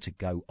able to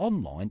go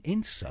online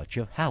in search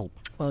of help.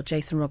 Well,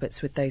 Jason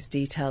Roberts with those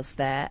details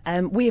there.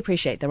 We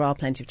appreciate there are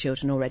plenty of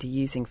children already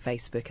using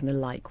Facebook and the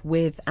like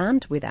with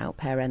and without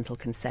parental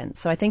consent.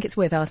 So I think it's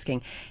worth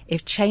asking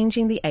if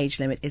changing the age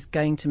limit is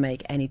going to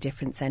make any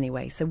difference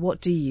anyway. So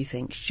what do you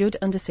think? Should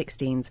under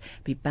 16s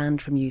be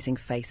banned from using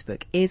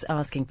Facebook? Is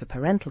asking for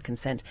parental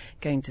consent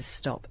going to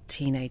stop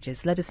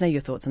teenagers? Let us know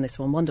your thoughts on this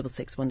one.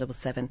 166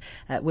 177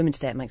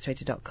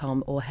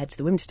 womentoday@manxradio.com, or head to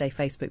the Women Today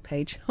Facebook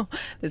page.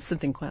 There's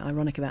something quite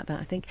ironic about that,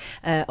 I think.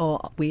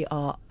 Or we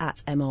are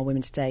at MR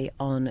Women Today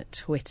on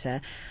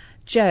Twitter.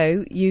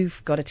 Jo,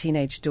 you've got a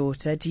teenage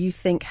daughter. Do you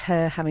think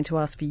her having to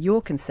ask for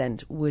your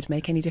consent would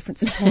make any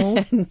difference at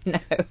all? No,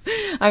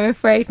 I'm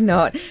afraid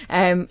not.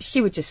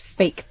 She would just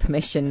fake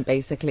permission,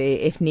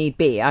 basically, if need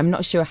be. I'm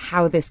not sure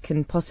how this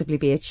can possibly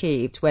be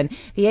achieved when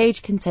the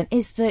age consent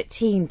is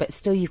 13, but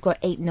still you've got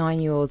 8,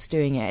 9-year-olds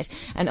doing it.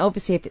 And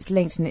obviously if it's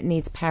linked and it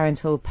needs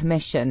parental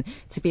permission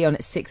to be on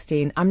at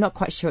 16, I'm not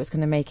quite sure it's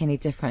going to make any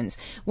difference.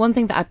 One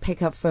thing that I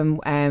pick up from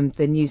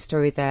the news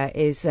story there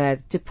is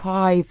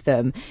deprive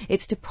them.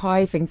 It's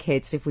depriving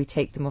kids if we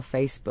take them off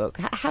Facebook.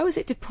 How is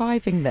it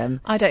depriving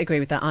them? I don't agree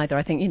with that either.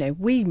 I think,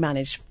 we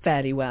manage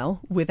fairly well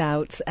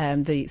without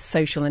the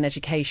social and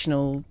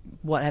educational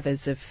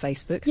whatevers of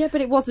Facebook. Yeah,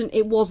 but it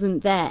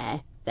wasn't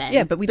there then.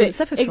 Yeah, but we don't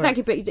suffer from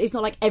exactly, but it's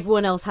not like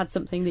everyone else had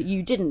something that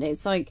you didn't.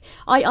 It's like,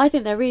 I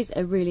think there is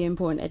a really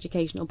important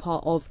educational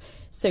part of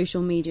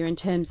social media in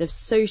terms of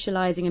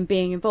socialising and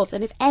being involved.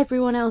 And if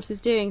everyone else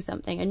is doing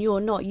something and you're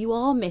not, you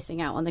are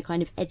missing out on the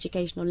kind of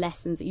educational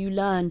lessons that you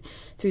learn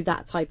through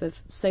that type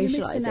of socialising.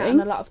 You're missing out on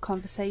a lot of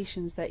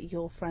conversations that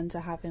your friends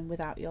are having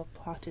without your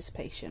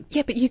participation.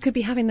 Yeah, but you could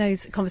be having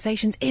those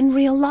conversations in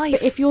real life.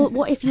 But if you're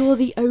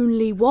the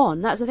only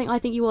one? That's the thing. I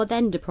think you are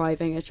then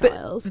depriving a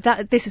child.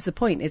 But this is the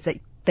point, is that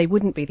they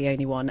wouldn't be the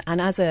only one.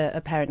 And as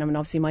a parent, I mean,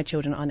 obviously my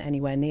children aren't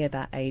anywhere near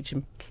that age,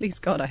 and please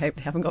God, I hope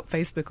they haven't got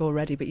Facebook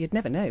already, but you'd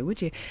never know,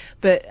 would you?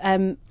 But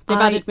they've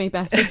added me,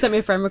 Beth. They've sent me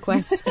a friend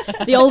request.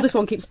 The oldest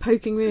one keeps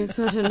poking me,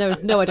 so I don't know,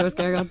 no idea what's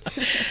going on.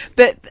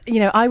 But,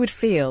 I would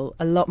feel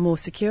a lot more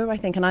secure, I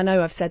think, and I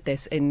know I've said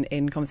this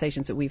in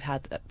conversations that we've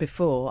had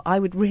before. I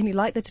would really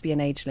like there to be an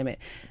age limit.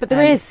 But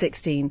there is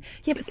 16.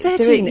 Yeah, but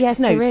 13. Yes,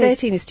 no, there is.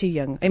 13 is too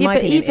young. In my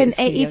opinion, even it's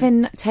too young.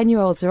 even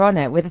 10-year-olds are on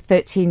it with a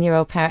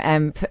 13-year-old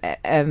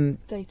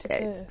date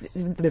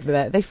of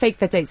birth. They fake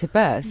their dates of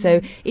birth. So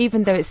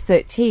even though it's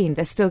 13,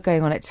 they're still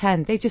going on at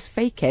 10. They just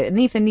fake it.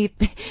 And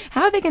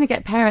how are they going to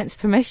get parents'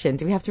 permission?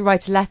 Do we have to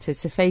write a letter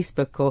to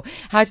Facebook, or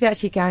how do they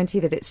actually guarantee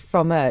that it's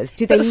from us?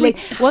 Do they link?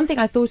 One thing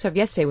I thought of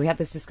yesterday, we had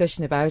this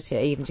discussion about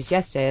it, even just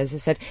yesterday, as I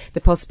said,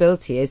 the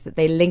possibility is that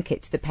they link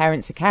it to the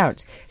parent's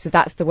account. So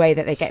that's the way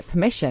that they get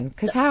permission.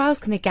 Because how else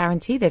can they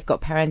guarantee they've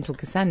got parental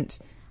consent?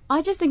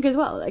 I just think as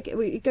well, like,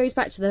 it goes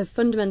back to the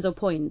fundamental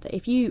point that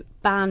if you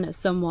ban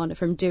someone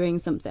from doing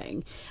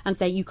something and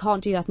say you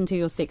can't do that until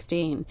you're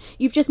 16,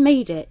 you've just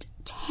made it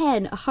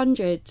 10,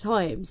 100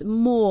 times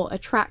more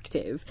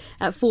attractive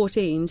at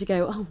 14 to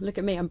go, oh, look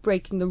at me, I'm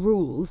breaking the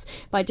rules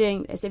by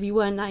doing this, if you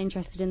weren't that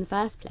interested in the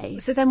first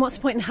place. So then what's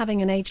the point in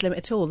having an age limit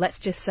at all? Let's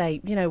just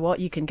say, you know what,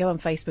 you can go on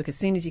Facebook as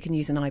soon as you can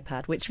use an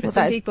iPad, which for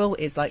some people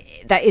is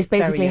like... That is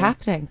basically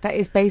happening. That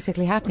is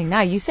basically happening.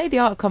 Now, you say the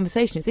art of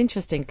conversation. It's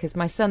interesting because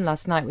my son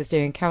last night was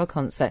doing a carol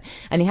concert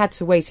and he had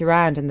to wait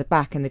around in the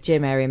back in the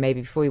gym area maybe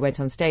before he went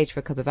on stage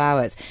for a couple of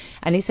hours.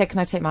 And he said, can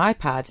I take my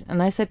iPad?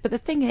 And I said, but the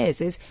thing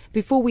is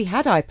before we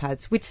had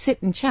iPads, we'd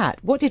sit and chat.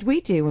 What did we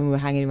do when we were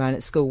hanging around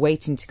at school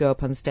waiting to go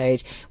up on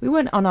stage? We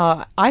weren't on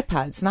our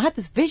iPads, and I had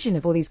this vision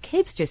of all these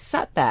kids just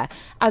sat there,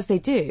 as they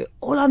do,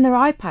 all on their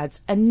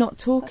iPads and not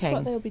talking. That's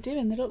what they'll be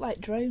doing. They look like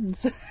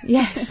drones.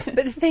 Yes.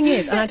 But the thing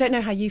is, and I don't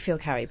know how you feel,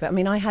 Carrie, but I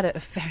mean, I had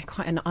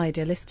quite an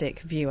idealistic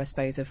view, I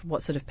suppose, of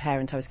what sort of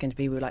parent I was going to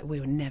be. We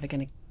were never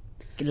going to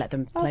let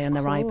them play on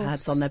their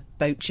iPads on their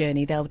boat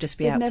journey. They'll just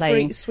be out never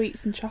playing. Eat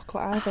sweets and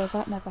chocolate either.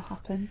 That never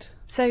happened.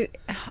 So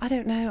I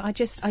don't know. I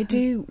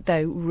do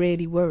though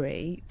really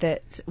worry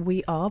that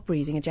we are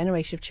breeding a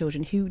generation of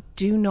children who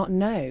do not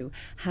know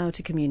how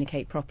to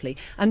communicate properly.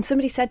 And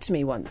somebody said to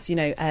me once,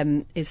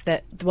 is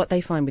that what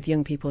they find with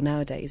young people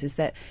nowadays is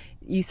that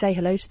you say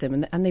hello to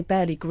them and they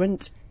barely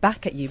grunt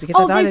back at you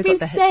because they've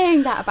been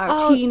saying that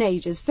about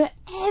teenagers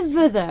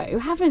forever, though,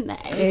 haven't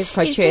they? It is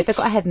quite true. If they've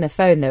got a head in their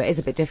phone, though, it is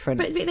a bit different.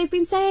 But they've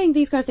been saying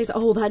these kind of things.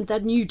 Oh,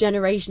 that new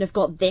generation have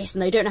got this,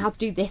 and they don't know how to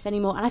do this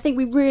anymore. And I think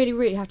we really,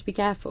 really have to be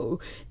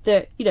careful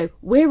that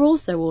we're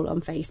also all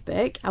on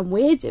Facebook, and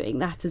we're doing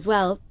that as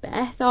well,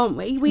 Beth, aren't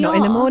we? Not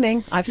in the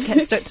morning. I've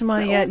kept stuck to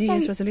my New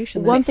Year's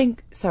resolution. One thing.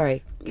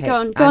 Sorry. Okay.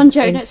 Go on,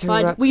 Jo. It's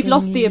fine. We've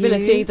lost the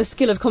ability, the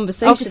skill of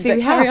conversation. Obviously,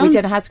 we have. We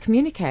don't know how to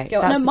communicate.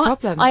 That's the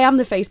problem. I am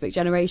the Facebook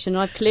generation.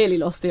 I've clearly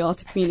lost the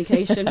art of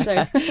communication.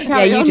 So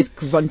you just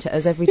grunt at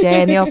us every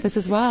day in the office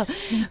as well.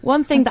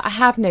 One thing that I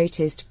have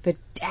noticed for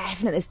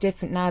definite that's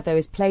different now, though,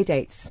 is play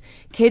dates.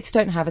 Kids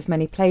don't have as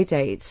many play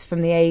dates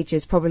from the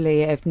ages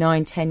probably of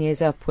 9-10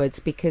 years upwards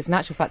because, in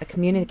actual fact, they're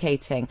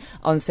communicating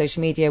on social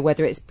media,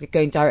 whether it's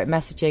going direct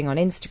messaging on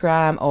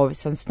Instagram or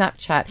it's on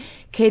Snapchat.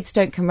 Kids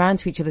don't come round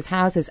to each other's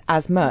houses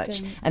as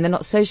much, and they're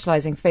not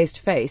socialising face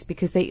to face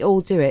because they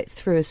all do it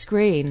through a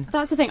screen.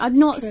 That's the thing. I'm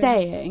not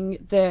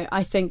saying that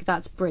I think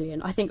that's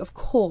brilliant. I think, of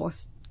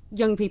course,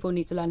 young people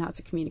need to learn how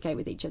to communicate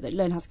with each other,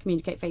 learn how to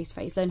communicate face to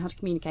face, learn how to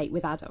communicate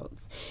with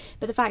adults.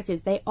 But the fact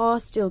is, they are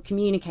still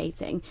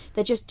communicating.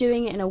 They're just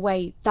doing it in a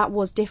way that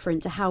was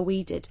different to how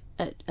we did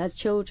as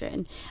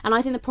children. And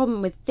I think the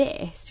problem with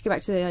this, to go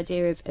back to the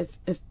idea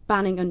of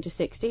banning under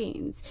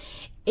 16s,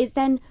 is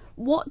then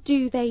what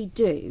do they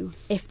do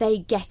if they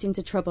get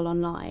into trouble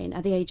online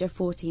at the age of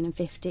 14 and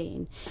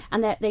 15,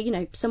 and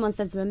they someone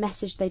sends them a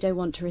message they don't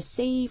want to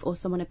receive, or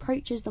someone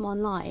approaches them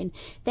online?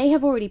 They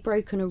have already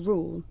broken a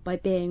rule by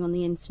being on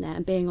the internet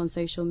and being on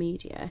social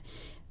media.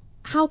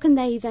 How can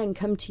they then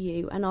come to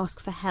you and ask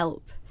for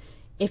help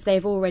if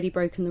they've already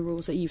broken the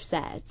rules that you've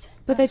set?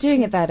 But they're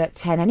doing it there at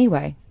 10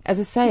 anyway. As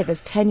I say,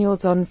 there's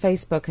 10-year-olds on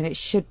Facebook, and it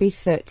should be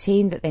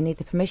 13 that they need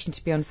the permission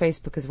to be on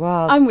Facebook as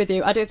well. I'm with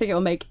you. I don't think it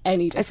will make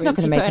any difference. It's not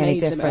going to make any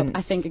limit. difference.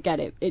 I think,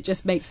 again, it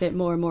just makes it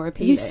more and more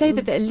appealing. You say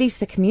that at least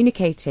they're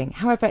communicating.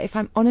 However, if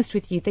I'm honest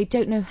with you, they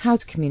don't know how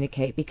to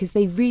communicate, because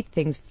they read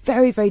things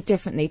very, very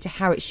differently to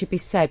how it should be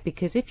said.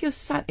 Because if you're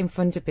sat in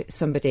front of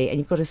somebody and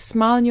you've got a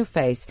smile on your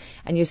face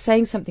and you're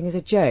saying something as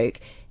a joke,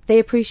 they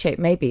appreciate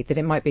maybe that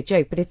it might be a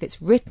joke, but if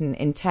it's written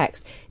in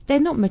text, they're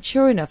not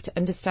mature enough to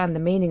understand the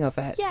meaning of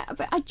it. Yeah,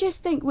 but I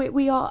just think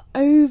we are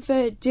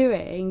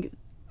overdoing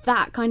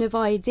that kind of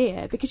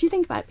idea, because you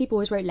think about it, people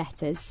always wrote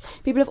letters.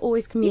 People have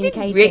always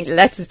communicated. You didn't write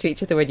letters to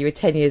each other when you were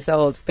 10 years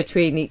old,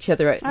 between each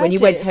other when you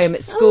went home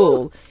at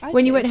school.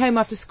 When you went home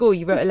after school,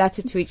 you wrote a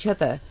letter to each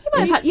other.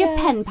 In fact, you have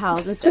pen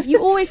pals and stuff.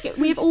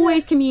 We have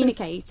always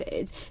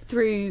communicated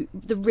through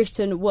the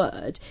written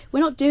word. We're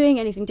not doing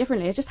anything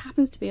differently. It just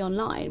happens to be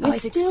online. We're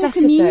still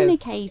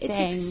communicating.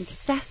 It's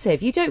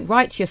excessive. You don't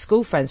write to your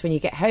school friends when you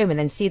get home and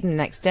then see them the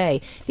next day.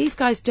 These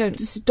guys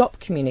don't stop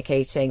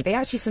communicating. They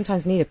actually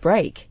sometimes need a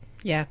break.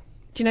 Yeah.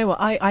 Do you know what?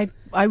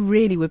 I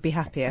really would be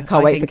happier. I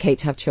can't wait for Kate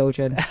to have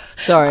children.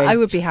 Sorry. I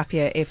would be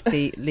happier if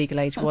the legal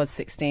age was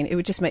 16. It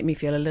would just make me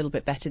feel a little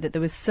bit better that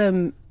there was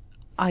some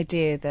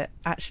idea that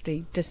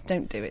actually just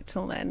don't do it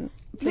till then,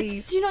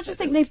 please. Do you not just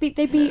think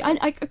they'd be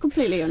I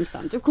completely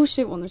understand. Of course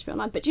you don't want them to be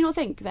online, but do you not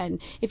think then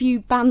if you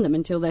ban them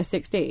until they're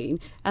 16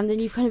 and then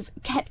you've kind of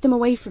kept them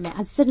away from it,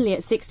 and suddenly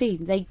at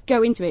 16 they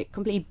go into it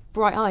completely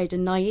bright-eyed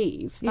and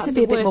naive? These would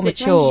be a bit more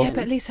mature. Yeah, but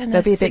at least then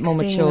they'll be a bit 16, more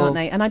mature, aren't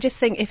they? And I just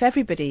think if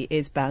everybody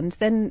is banned,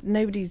 then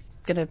nobody's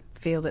going to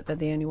feel that they're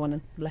the only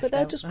one left. But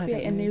they'll out. just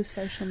create a new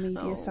social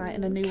media site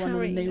and a new one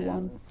and a new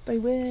one. They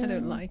will. I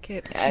don't like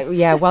it.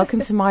 Yeah,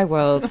 welcome to my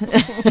world.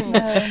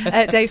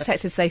 Dave's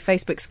texted say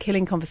Facebook's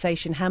killing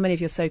conversation. How many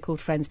of your so-called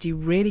friends do you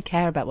really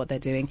care about what they're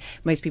doing?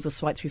 Most people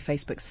swipe through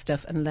Facebook's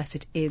stuff unless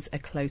it is a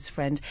close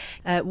friend.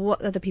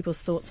 What are the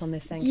people's thoughts on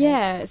this thing?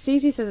 Yeah,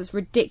 Susie says it's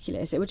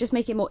ridiculous. It would just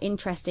make it more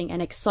interesting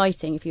and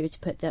exciting if you were to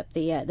put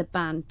the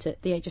ban to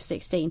the age of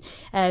 16.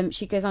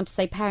 She goes on to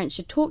say parents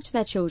should talk to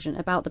their children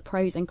about the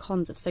pros and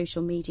cons of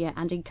social media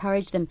and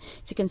encourage them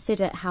to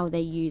consider how they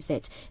use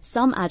it.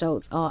 Some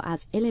adults are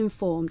as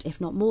ill-informed,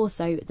 if not more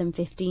so, than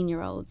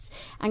 15-year-olds.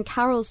 And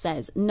Carol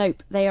says,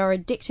 nope, they are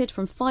addicted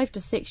from 5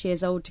 to 6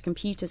 years old to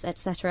computers,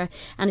 etc.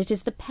 And it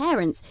is the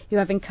parents who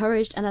have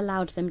encouraged and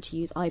allowed them to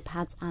use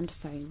iPads and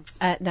phones.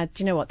 Now, do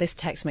you know what? This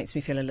text makes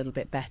me feel a little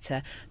bit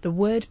better. The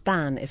word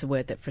ban is a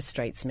word that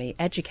frustrates me.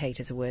 Educate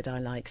is a word I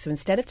like. So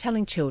instead of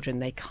telling children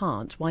they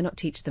can't, why not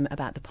teach them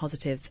about the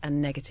positives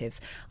and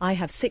negatives? I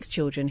have 6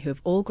 children who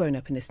have all grown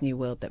up in this new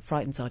world that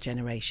frightens our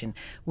generation.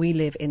 We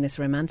live in this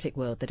romantic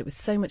world that it was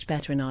so much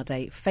better in our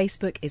day.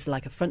 Facebook is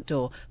like a front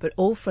door, but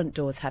all front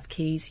doors have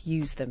keys.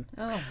 Use them.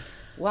 Oh,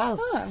 well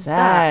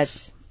said.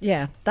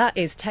 That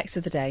is text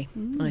of the day,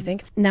 I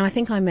think. Now, I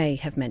think I may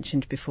have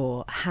mentioned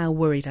before how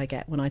worried I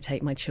get when I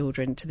take my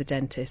children to the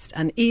dentist.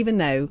 And even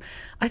though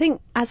I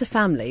think as a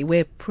family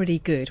we're pretty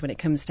good when it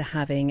comes to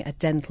having a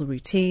dental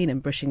routine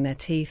and brushing their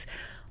teeth,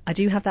 I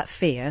do have that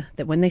fear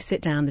that when they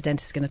sit down, the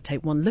dentist is going to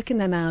take one look in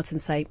their mouths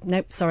and say,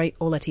 nope, sorry,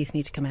 all their teeth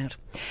need to come out.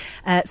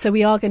 So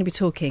we are going to be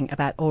talking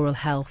about oral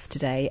health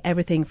today,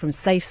 everything from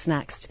safe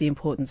snacks to the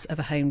importance of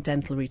a home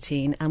dental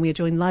routine. And we are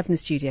joined live in the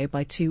studio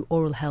by 2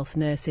 oral health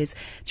nurses,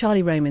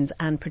 Charlie Romans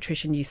and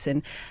Patricia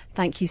Newson.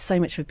 Thank you so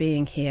much for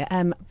being here.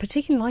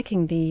 Particularly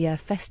liking the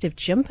festive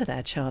jumper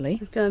there, Charlie.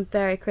 I'm feeling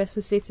very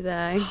Christmassy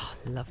today. Oh,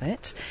 love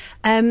it.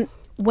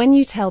 When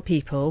you tell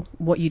people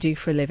what you do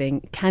for a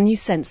living, can you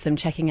sense them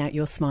checking out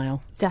your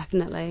smile?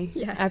 Definitely.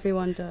 Yes.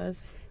 Everyone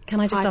does. Can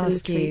I just Hide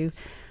ask you,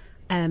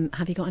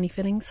 have you got any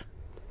fillings?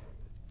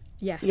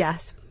 Yes.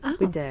 Yes,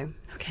 we do.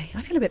 Okay,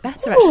 I feel a bit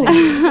better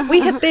actually.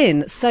 We have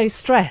been so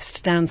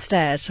stressed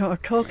downstairs, sort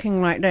of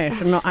talking like this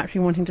and not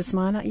actually wanting to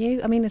smile at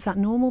you. I mean, is that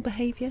normal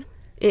behaviour?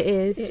 It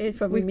is. It is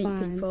when we meet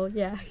people,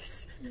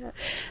 yes. Yeah.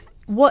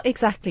 What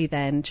exactly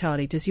then,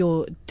 Charlie, does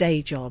your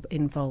day job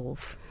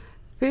involve?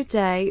 Through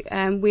day,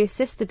 we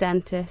assist the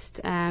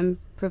dentist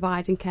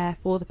providing care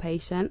for the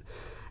patient.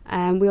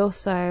 We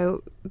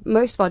also,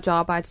 most of our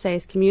job, I'd say,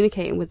 is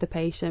communicating with the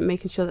patient,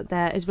 making sure that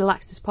they're as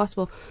relaxed as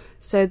possible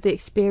so the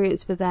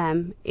experience for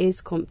them is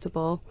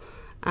comfortable.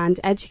 And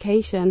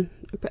education,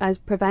 as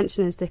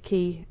prevention is the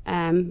key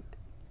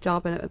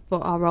job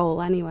for our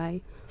role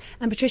anyway.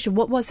 And Patricia,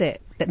 what was it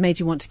that made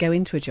you want to go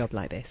into a job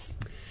like this?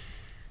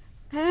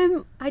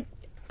 I'm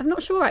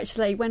not sure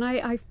actually. When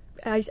I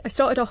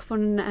started off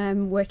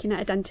on working at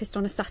a dentist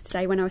on a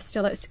Saturday when I was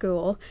still at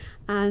school,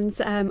 and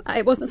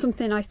it wasn't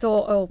something I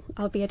thought, oh,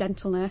 I'll be a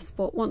dental nurse.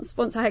 But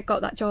once I had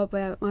got that job,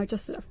 I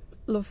just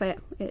love it.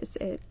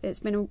 It's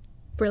been a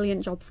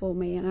brilliant job for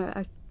me, and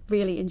I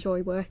really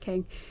enjoy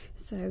working.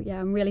 So yeah,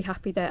 I'm really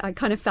happy that I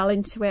kind of fell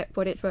into it,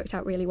 but it's worked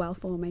out really well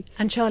for me.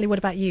 And Charlie, what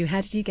about you?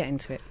 How did you get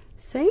into it?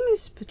 Same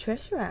as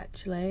Patricia,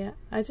 actually.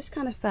 I just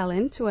kind of fell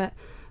into it,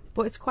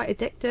 but it's quite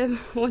addictive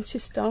once you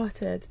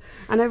started.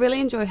 And I really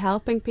enjoy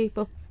helping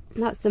people.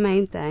 That's the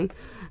main thing.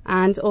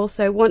 And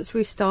also, once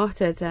we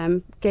started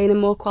gaining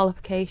more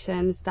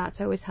qualifications,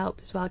 that's always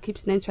helped as well. It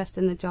keeps an interest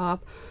in the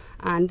job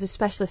and the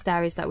specialist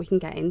areas that we can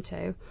get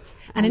into.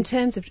 And in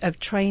terms of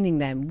training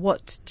them,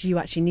 what do you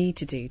actually need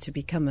to do to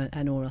become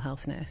an oral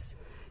health nurse?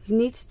 You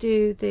need to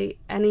do the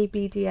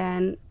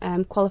NEBDN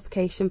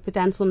qualification for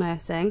dental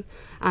nursing,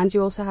 and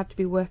you also have to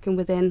be working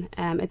within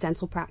a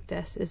dental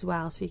practice as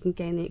well, so you can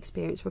gain the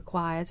experience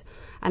required.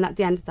 And at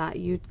the end of that,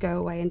 you'd go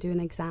away and do an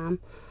exam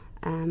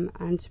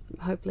and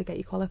hopefully get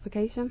your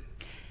qualification.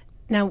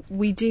 Now,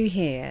 we do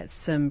hear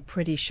some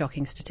pretty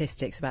shocking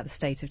statistics about the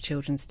state of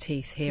children's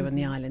teeth here on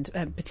the island,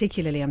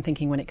 particularly I'm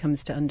thinking when it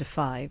comes to under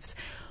fives.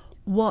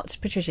 What,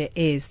 Patricia,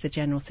 is the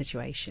general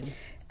situation?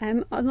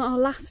 On our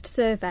last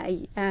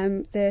survey,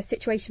 the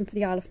situation for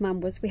the Isle of Man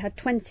was we had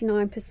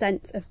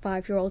 29% of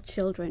 5-year-old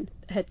children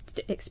had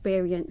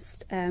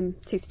experienced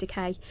tooth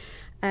decay.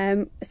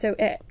 So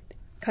it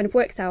kind of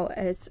works out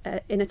as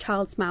in a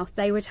child's mouth,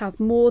 they would have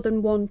more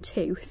than one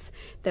tooth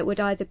that would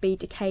either be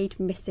decayed,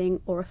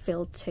 missing, or a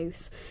filled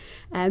tooth.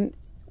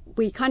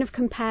 We kind of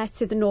compare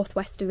to the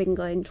northwest of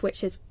England,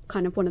 which is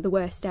kind of one of the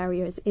worst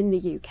areas in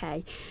the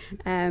UK.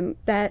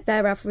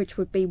 Their average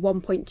would be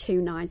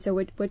 1.29, so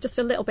we're just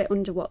a little bit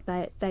under what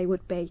they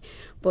would be.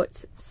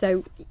 But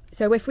so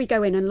if we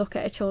go in and look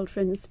at a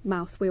children's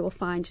mouth, we will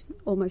find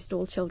almost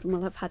all children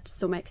will have had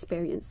some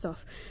experience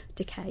of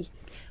decay.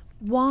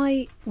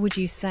 Why would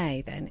you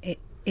say then it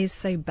is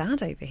so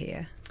bad over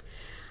here?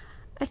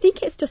 I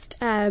think it's just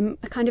a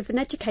kind of an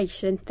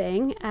education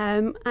thing,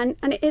 and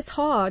it is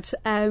hard.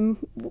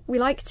 We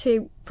like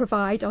to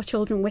provide our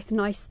children with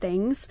nice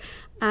things,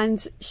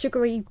 and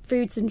sugary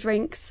foods and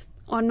drinks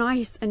are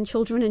nice, and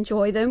children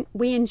enjoy them.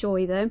 We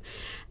enjoy them,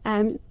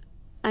 and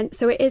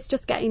so it is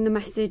just getting the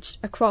message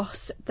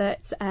across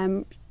that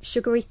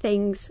sugary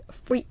things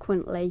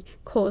frequently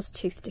cause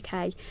tooth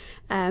decay,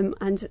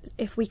 and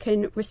if we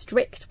can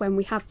restrict when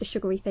we have the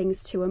sugary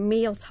things to a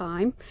meal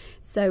time,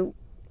 so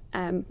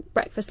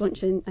breakfast,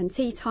 lunch and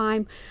tea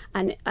time,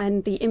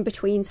 and the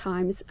in-between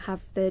times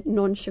have the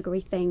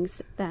non-sugary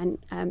things, then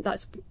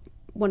that's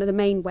one of the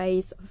main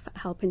ways of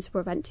helping to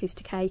prevent tooth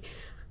decay.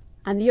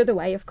 And the other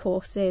way, of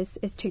course, is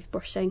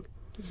toothbrushing.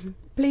 Mm-hmm.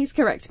 Please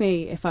correct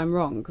me if I'm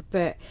wrong,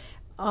 but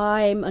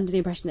I'm under the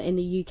impression that in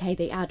the UK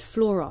they add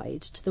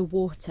fluoride to the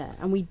water,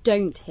 and we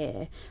don't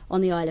here on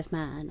the Isle of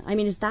Man. I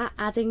mean, is that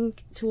adding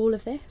to all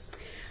of this?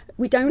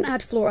 We don't add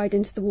fluoride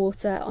into the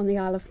water on the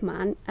Isle of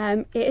Man.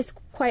 It is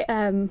quite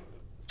a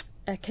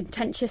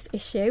contentious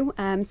issue.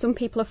 Some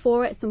people are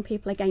for it, some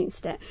people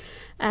against it.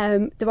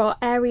 There are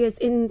areas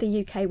in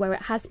the UK where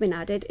it has been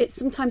added. It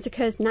sometimes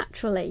occurs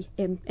naturally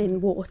in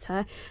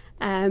water,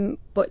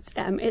 but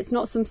it's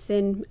not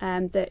something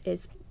that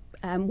is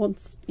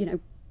once,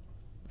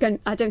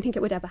 I don't think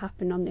it would ever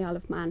happen on the Isle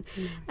of Man.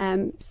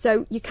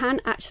 So you can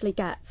actually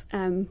get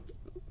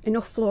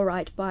enough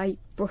fluoride by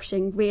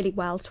brushing really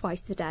well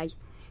twice a day.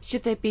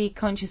 Should they be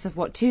conscious of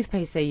what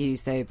toothpaste they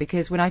use, though?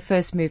 Because when I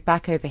first moved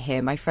back over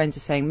here, my friends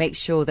were saying make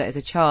sure that as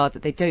a child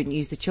that they don't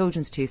use the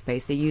children's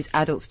toothpaste, they use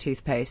adults'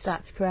 toothpaste.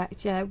 That's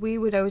correct, yeah. We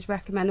would always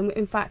recommend, and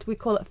in fact we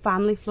call it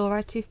family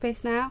fluoride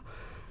toothpaste now.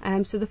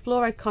 So the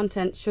fluoride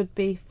content should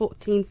be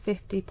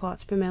 1450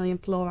 parts per million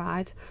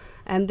fluoride.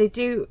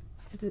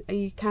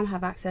 You can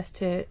have access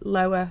to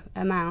lower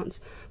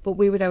amounts, but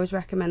we would always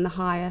recommend the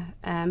higher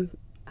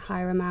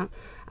amount.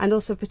 And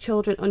also for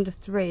children under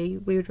 3,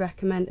 we would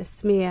recommend a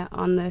smear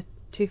on the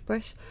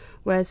toothbrush,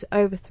 whereas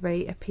over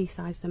 3, a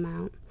pea-sized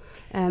amount.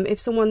 If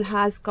someone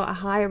has got a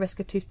higher risk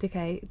of tooth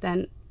decay,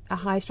 then a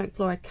high strength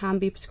fluoride can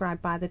be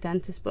prescribed by the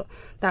dentist, but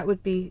that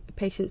would be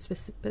patient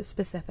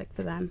specific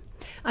for them.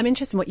 I'm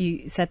interested in what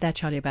you said there,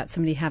 Charlie, about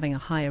somebody having a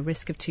higher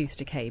risk of tooth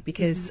decay,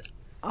 because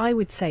I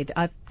would say that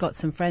I've got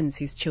some friends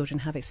whose children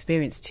have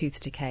experienced tooth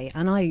decay,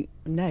 and I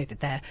know that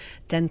their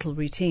dental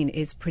routine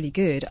is pretty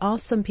good. Are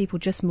some people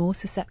just more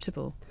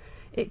susceptible?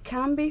 It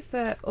can be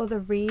for other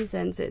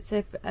reasons. It's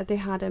if they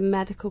had a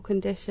medical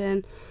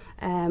condition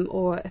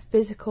or a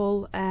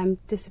physical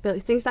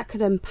disability, things that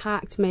could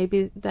impact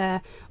maybe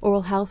their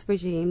oral health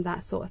regime,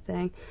 that sort of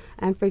thing.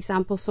 For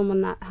example, someone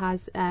that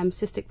has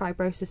cystic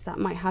fibrosis that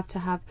might have to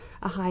have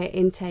a higher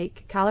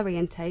calorie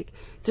intake,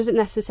 doesn't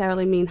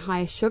necessarily mean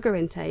higher sugar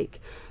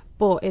intake,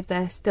 but if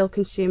they're still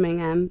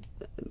consuming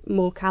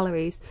more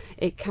calories,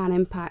 it can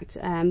impact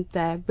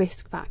their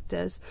risk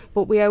factors.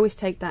 But we always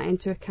take that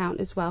into account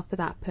as well for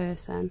that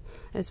person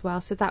as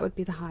well. So that would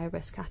be the higher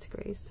risk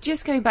categories.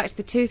 Just going back to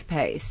the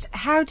toothpaste,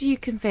 how do you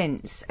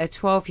convince a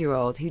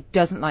 12-year-old who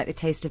doesn't like the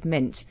taste of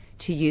mint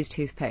to use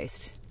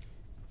toothpaste?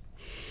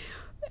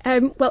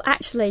 Well,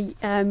 actually,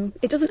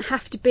 it doesn't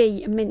have to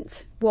be a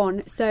mint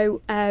one.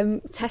 So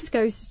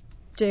Tesco's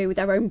do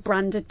their own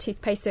branded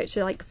toothpaste, so it's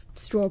like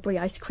strawberry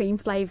ice cream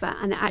flavour,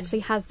 and it actually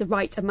has the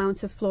right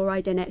amount of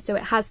fluoride in it. So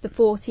it has the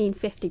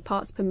 1450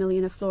 parts per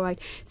million of fluoride.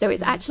 So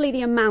it's actually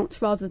the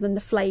amount rather than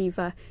the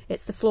flavour.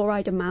 It's the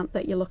fluoride amount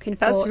that you're looking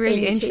for. That's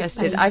really in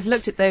interesting. toothpaste. I've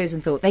looked at those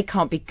and thought they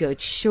can't be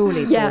good,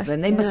 surely, Yeah. for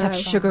them. They must have No.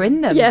 sugar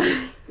in them. Yeah.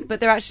 But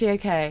they're actually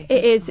okay.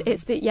 It is.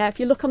 It's the if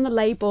you look on the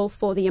label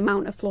for the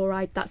amount of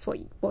fluoride, that's what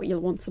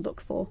you'll want to look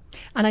for.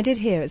 And I did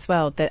hear as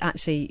well that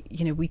actually,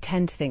 we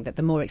tend to think that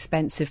the more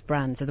expensive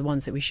brands are the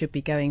ones that we should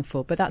be going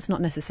for, but that's not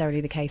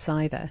necessarily the case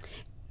either.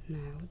 No,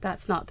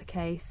 that's not the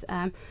case.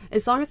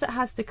 As long as it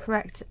has the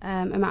correct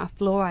amount of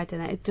fluoride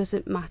in it, it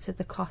doesn't matter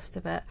the cost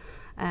of it.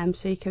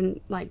 So you can,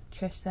 like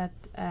Patricia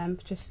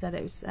said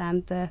it was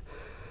the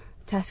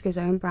Tesco's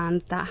own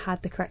brand that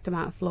had the correct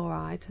amount of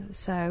fluoride.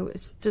 So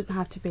it doesn't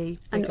have to be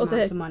big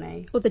amounts of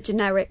money. Or the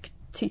generic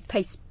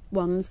toothpaste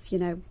ones,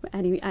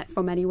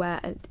 from anywhere.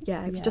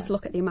 If you just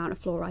look at the amount of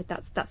fluoride,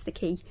 that's the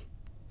key.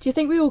 Do you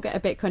think we all get a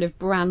bit kind of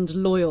brand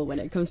loyal when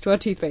it comes to our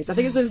toothpaste? I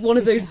think it's one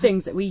of those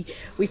things that we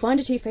find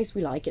a toothpaste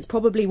we like. It's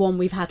probably one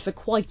we've had for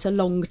quite a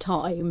long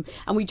time,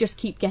 and we just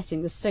keep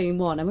getting the same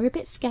one. And we're a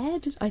bit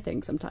scared, I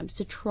think, sometimes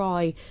to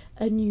try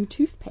a new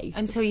toothpaste.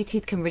 Until your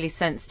teeth become really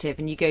sensitive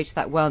and you go to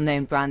that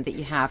well-known brand that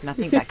you have, and I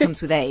think that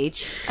comes with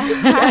age.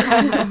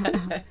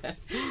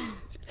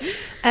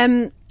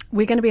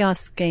 We're going to be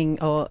asking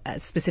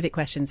specific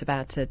questions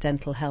about a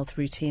dental health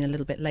routine a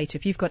little bit later.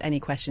 If you've got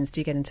any questions,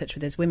 do get in touch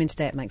with us,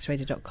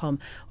 womentoday@manxradio.com,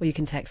 or you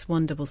can text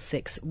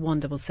 166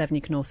 177.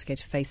 You can also go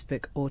to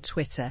Facebook or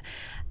Twitter.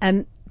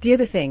 The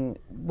other thing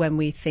when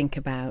we think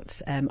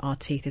about our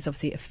teeth is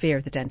obviously a fear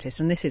of the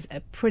dentist, and this is a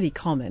pretty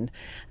common,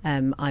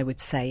 I would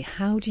say.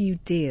 How do you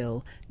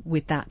deal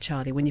with that,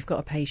 Charlie, when you've got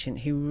a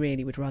patient who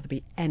really would rather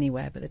be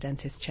anywhere but the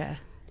dentist's chair?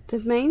 The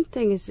main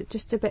thing is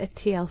just a bit of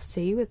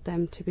TLC with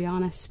them, to be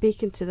honest,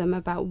 speaking to them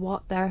about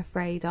what they're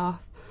afraid of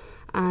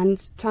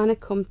and trying to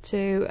come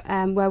to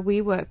where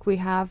we work, we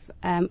have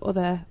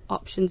other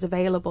options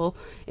available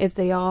if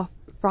they are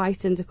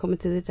frightened of coming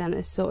to the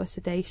dentist, sort of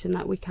sedation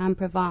that we can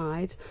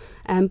provide.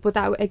 But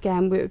that,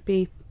 again, would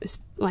be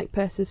like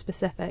person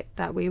specific,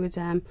 that we would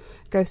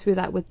go through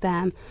that with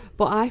them.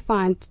 But I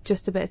find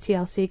just a bit of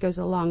TLC goes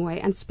a long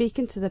way, and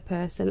speaking to the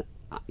person,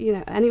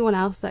 anyone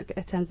else that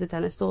attends the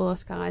dentist, all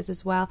us guys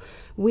as well,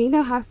 we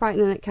know how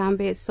frightening it can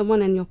be. It's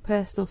someone in your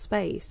personal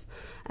space.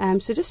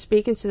 So just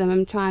speaking to them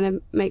and trying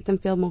to make them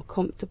feel more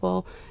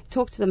comfortable,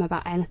 talk to them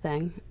about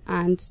anything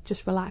and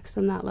just relax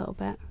them that little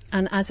bit.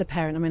 And as a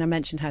parent, I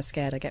mentioned how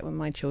scared I get when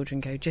my children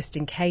go, just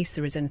in case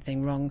there is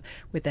anything wrong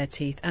with their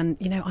teeth. And,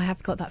 I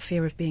have got that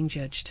fear of being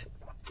judged.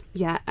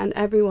 Yeah, and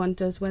everyone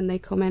does when they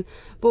come in.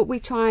 But we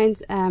try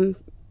and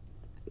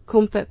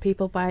comfort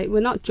people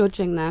we're not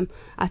judging them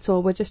at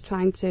all. We're just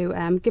trying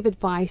to give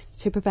advice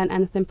to prevent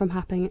anything from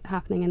happening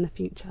in the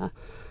future.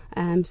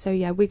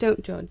 We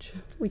don't judge.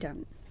 We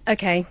don't.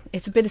 Okay,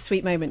 it's a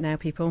bittersweet moment now,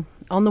 people.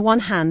 On the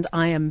one hand,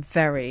 I am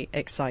very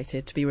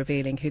excited to be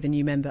revealing who the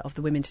new member of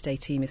the Women Today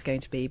team is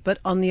going to be. But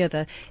on the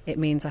other, it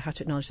means I have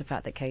to acknowledge the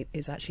fact that Kate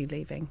is actually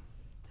leaving.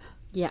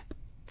 Yep.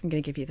 I'm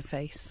going to give you the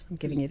face. I'm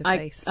giving you the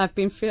face. I've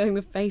been feeling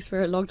the face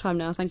for a long time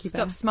now. Thank you,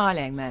 Stop Beth.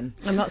 smiling, then.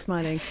 I'm not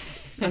smiling.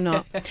 I'm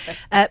not.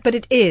 But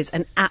it is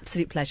an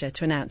absolute pleasure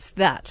to announce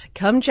that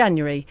come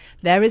January,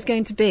 there is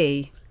going to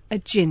be a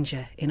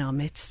ginger in our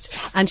midst.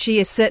 Yes. And she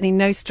is certainly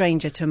no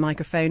stranger to a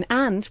microphone.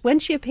 And when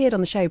she appeared on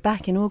the show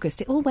back in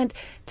August, it all went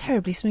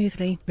terribly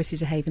smoothly. Christy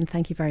DeHaven,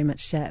 thank you very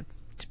much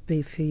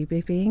for you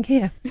being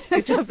here.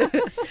 Good job.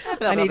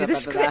 I needed a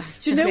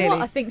script. Do you know clearly.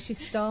 what? I think she's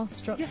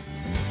starstruck. Yeah.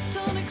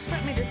 Don't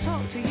expect me to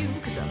talk to you,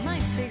 cause I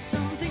might say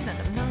something that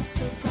I'm not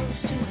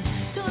supposed to.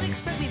 Don't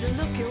expect me to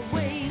look your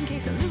way in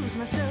case I lose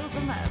myself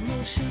and my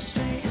emotions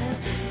straight. And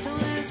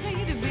don't ask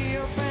me to be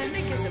your friend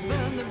in case I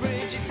burn the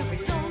bridge it took me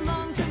so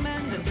long to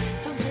mend. And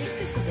don't take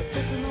this as a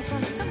personal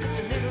front, I'm just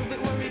a little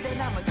bit worried that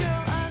I'm a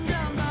girl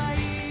undone by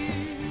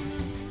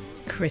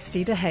you.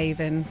 Christy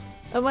DeHaven.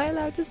 Am I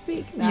allowed to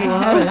speak now? You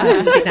are allowed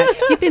to speak now.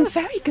 You've been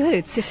very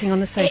good sitting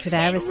on the sofa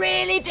there. It's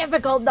really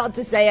difficult not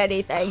to say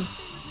anything.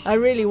 I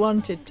really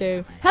wanted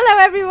to.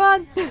 Hello,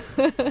 everyone.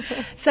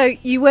 So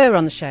you were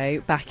on the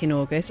show back in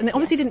August, and it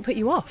obviously didn't put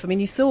you off.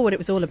 You saw what it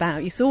was all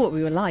about. You saw what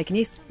we were like, and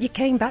you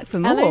came back for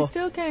more. And I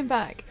still came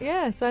back.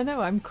 Yes, I know.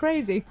 I'm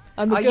crazy.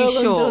 I'm the Are girl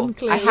you sure? undone,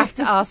 clearly. I have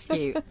to ask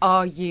you,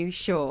 are you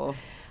sure?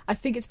 I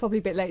think it's probably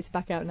a bit late to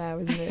back out now,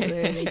 isn't it,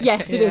 really?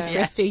 Yes, it is,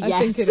 Christy, I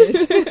yes. think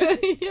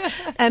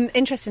it is.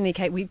 Interestingly,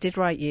 Kate, we did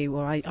write you,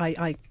 or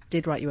I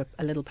did write you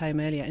a little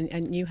poem earlier,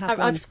 and you have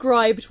I've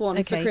scribed one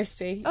Okay. for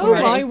Christy. Oh,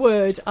 my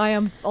word. I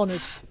am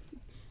honoured.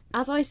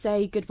 As I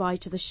say goodbye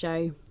to the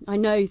show, I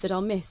know that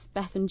I'll miss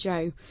Beth and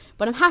Joe,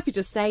 but I'm happy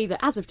to say that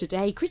as of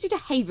today, Christy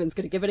DeHaven's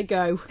going to give it a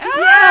go.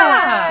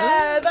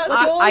 Yeah, that's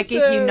awesome. I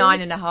give you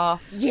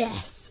 9.5.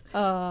 Yes.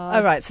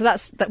 All right, so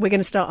we're going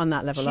to start on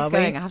that level, She's are we?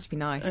 going. I have to be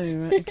nice. Oh,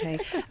 right, okay.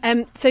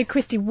 So,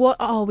 Christy, what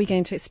are we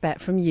going to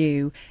expect from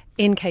you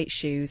in Kate's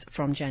shoes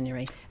from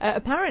January?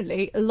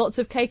 Apparently, lots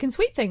of cake and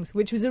sweet things,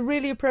 which was a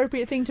really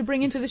appropriate thing to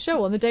bring into the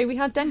show on the day we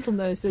had dental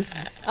nurses.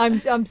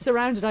 I'm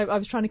surrounded. I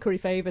was trying to curry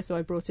favour, so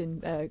I brought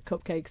in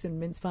cupcakes and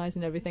mince pies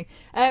and everything.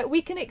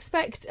 We can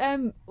expect.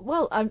 I'm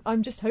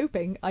just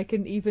hoping I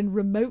can even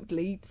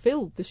remotely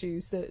fill the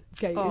shoes that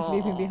Kate is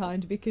leaving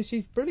behind, because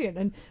she's brilliant.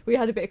 And we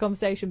had a bit of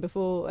conversation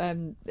before,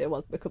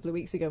 a couple of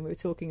weeks ago, and we were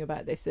talking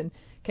about this, and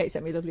Kate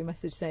sent me a lovely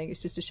message saying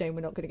it's just a shame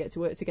we're not going to get to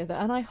work together,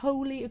 and I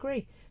wholly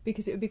agree,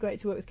 because it would be great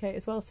to work with Kate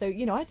as well. So,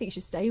 I think you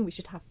should stay, and we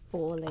should have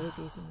 4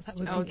 ladies in the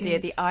studio. Oh dear,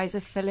 the eyes are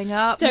filling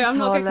up. I'm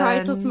not going to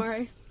cry till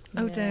tomorrow.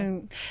 Oh,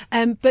 don't.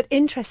 But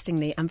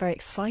interestingly and very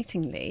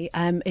excitingly,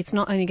 it's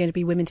not only going to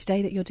be Women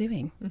Today that you're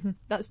doing. Mm-hmm.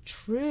 That's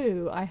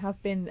true. I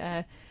have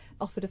been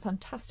offered a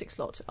fantastic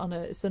slot on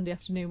a Sunday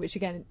afternoon, which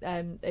again,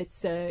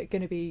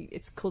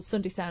 it's called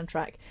Sunday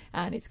Soundtrack,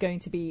 and it's going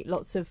to be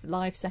lots of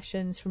live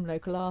sessions from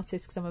local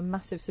artists, because I'm a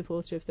massive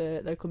supporter of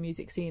the local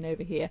music scene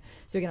over here.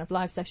 So we're going to have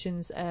live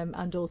sessions,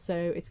 and also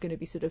it's going to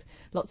be sort of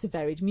lots of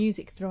varied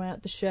music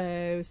throughout the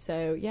show.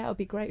 So yeah, it'll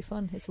be great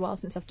fun. It's a while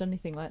since I've done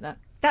anything like that.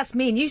 That's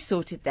me and you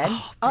sorted then.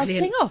 I'll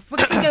sing off.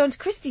 We're going to go on to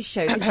Christy's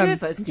show, the two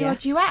of us, and do our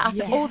duet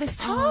after all this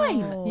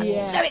time. I'm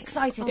so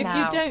excited now.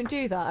 If you don't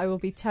do that, I will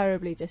be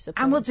terribly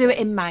disappointed. And we'll do it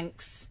in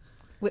Manx.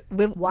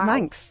 Wow.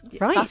 Manx,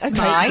 right? That's okay.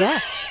 mine.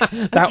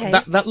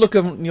 Yeah. That look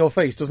on your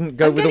face doesn't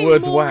go with the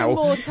words "wow." I'm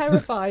more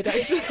terrified.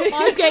 Actually,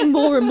 I'm getting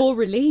more and more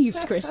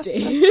relieved,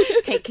 Christy.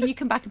 Kate, can you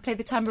come back and play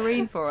the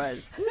tambourine for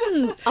us?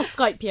 I'll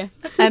Skype you.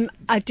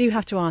 I do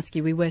have to ask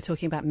you. We were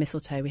talking about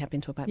mistletoe. We have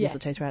been talking about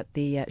mistletoe throughout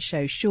the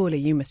show. Surely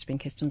you must have been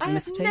kissed under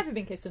mistletoe. I have never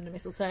been kissed under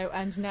mistletoe,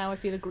 and now I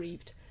feel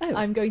aggrieved. Oh.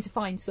 I'm going to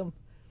find some,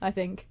 I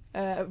think.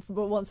 But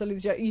once I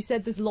leave the show, you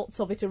said there's lots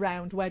of it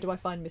around. Where do I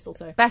find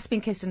mistletoe? Beth's been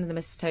kissed under the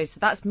mistletoe,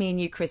 so that's me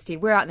and you, Christy.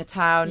 We're out in the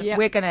town. Yep.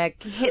 We're going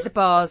to hit the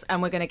bars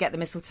and we're going to get the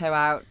mistletoe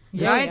out.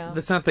 Right?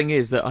 The sad thing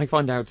is that I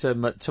find out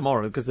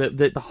tomorrow, because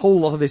the whole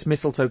lot of this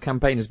mistletoe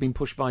campaign has been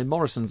pushed by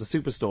Morrison's, the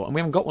superstore, and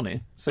we haven't got one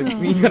here. So you're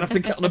going to have to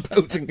get on a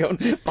boat and go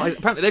and buy.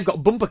 Apparently they've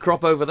got bumper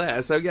crop over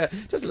there. So yeah,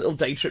 just a little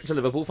day trip to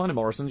Liverpool, find a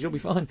Morrison's, you'll be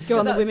fine. Go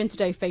on the Women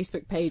Today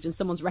Facebook page and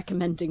someone's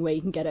recommending where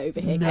you can get it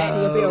over here. Christy,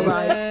 you'll be all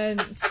right.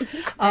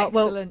 Excellent.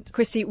 Well,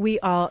 Christy, we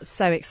are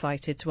so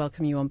excited to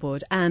welcome you on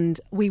board,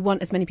 and we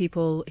want as many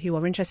people who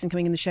are interested in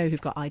coming in the show, who've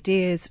got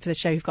ideas for the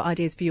show, who've got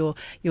ideas for your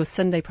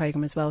Sunday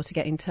programme as well, to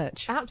get in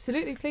touch.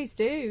 Absolutely, please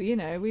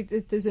do.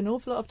 There's an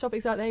awful lot of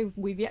topics out there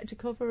we've yet to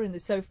cover, and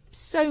there's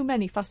so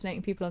many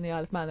fascinating people on the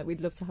Isle of Man that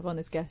we'd love to have on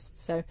as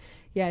guests. So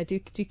yeah, do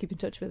keep in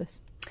touch with us.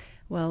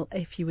 Well,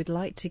 if you would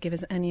like to give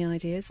us any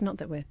ideas, not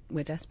that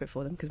we're desperate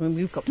for them, because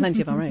we've got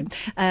plenty of our own,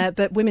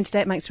 but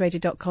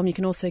womentoday@manxradio.com. You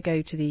can also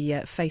go to the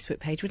Facebook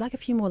page. We'd like a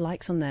few more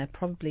likes on there,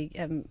 probably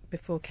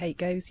before Kate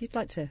goes. You'd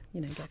like to,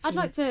 get. I'd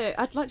like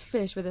to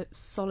finish with a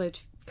solid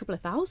couple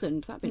of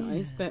thousand. That'd be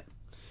nice, but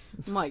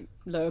might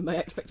lower my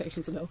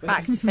expectations a little bit.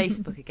 Back to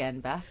Facebook again,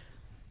 Beth.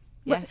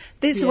 Yes. Well,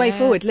 this is the way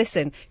forward.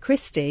 Listen,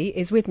 Christy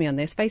is with me on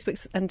this.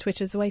 Facebook and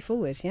Twitter is the way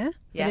forward, yeah?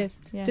 Yeah. It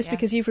is. Yeah. Just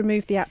because you've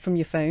removed the app from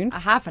your phone. I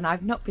have, and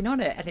I've not been on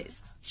it, and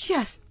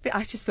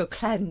I just feel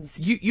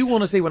cleansed. You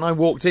want to see when I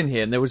walked in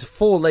here and there was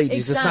 4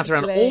 ladies just sat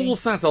around, all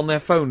sat on their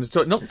phones,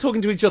 not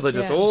talking to each other,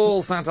 just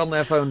all sat on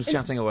their phones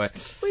chatting away.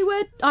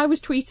 I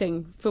was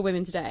tweeting for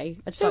Women Today.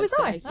 So was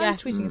I. I was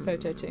tweeting a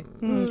photo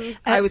too.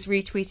 I was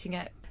retweeting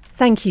it.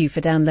 Thank you for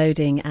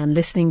downloading and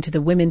listening to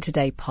the Women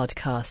Today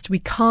podcast. We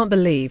can't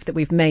believe that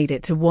we've made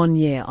it to 1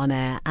 year on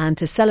air, and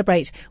to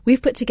celebrate,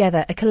 we've put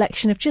together a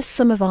collection of just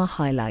some of our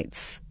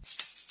highlights.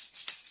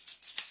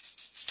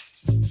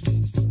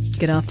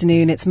 Good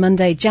afternoon, it's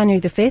Monday,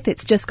 January the 5th,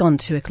 it's just gone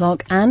 2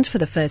 o'clock, and for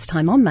the first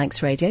time on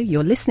Manx Radio,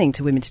 you're listening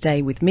to Women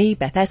Today with me,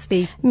 Beth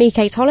Espy. Me,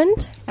 Kate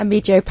Holland. And me,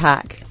 Jo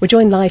Pack. We're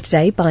joined live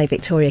today by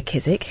Victoria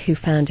Kiswick, who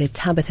founded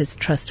Tabitha's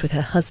Trust with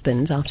her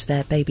husband after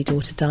their baby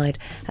daughter died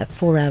at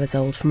 4 hours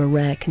old from a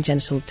rare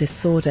congenital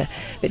disorder.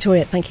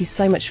 Victoria, thank you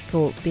so much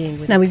for being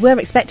with us. Now, we were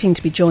expecting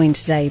to be joined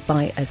today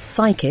by a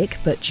psychic,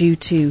 but due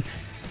to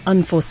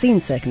unforeseen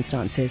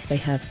circumstances, they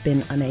have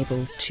been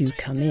unable to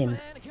come in.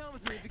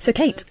 So,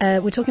 Kate,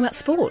 we're talking about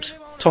sport.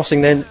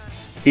 Tossing then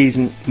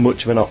isn't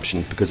much of an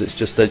option, because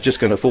they're just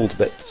going to fall to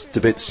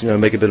bits,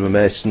 make a bit of a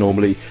mess.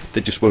 Normally, they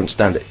just won't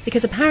stand it.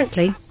 Because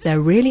apparently there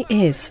really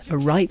is a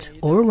right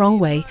or a wrong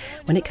way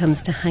when it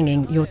comes to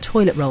hanging your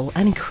toilet roll,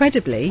 and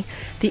incredibly,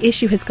 the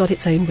issue has got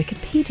its own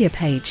Wikipedia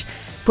page.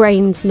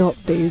 Brains,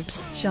 not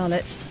boobs.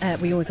 Charlotte,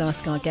 we always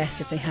ask our guests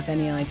if they have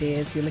any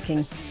ideas. You're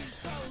looking.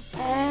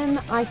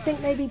 I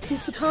think maybe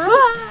pizza pie.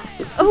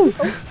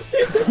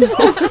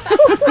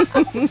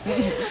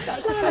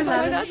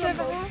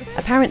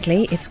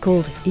 Apparently, it's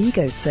called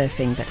ego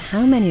surfing, but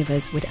how many of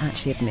us would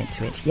actually admit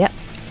to it? Yep,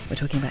 we're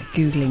talking about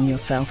Googling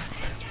yourself.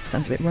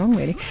 Sounds a bit wrong,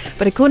 really.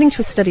 But according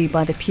to a study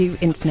by the Pew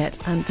Internet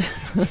and...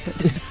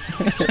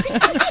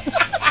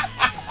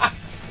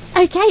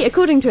 Okay,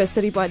 according to a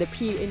study by the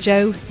Pew Internet...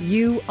 Jo,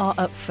 you are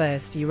up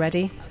first. Are you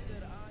ready?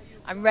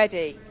 I'm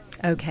ready.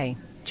 Okay,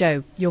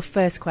 Jo, your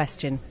first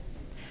question.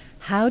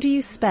 How do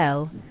you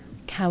spell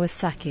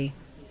Kawasaki?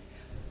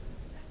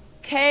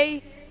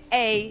 Kawasaki.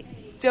 Swaski.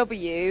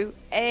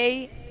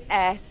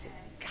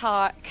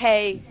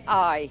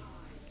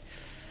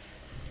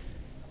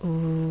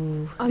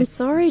 Ooh. I'm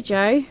sorry,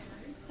 Joe.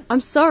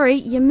 I'm sorry,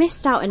 you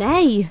missed out an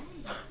A.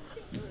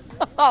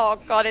 Oh,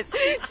 God, do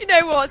you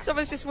know what?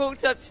 Someone's just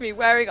walked up to me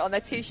wearing it on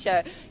their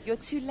T-shirt. You're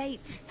too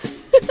late.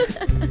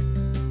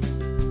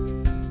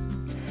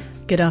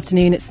 Good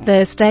afternoon, it's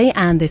Thursday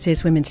and this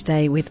is Women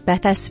Today with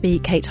Beth Espy,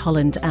 Kate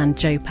Holland and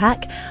Joe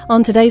Pack.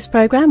 On today's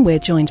programme we're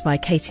joined by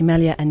Katie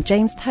Mellier and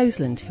James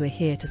Toseland, who are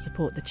here to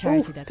support the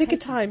charity. Pick a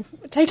time.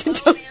 Take a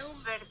time.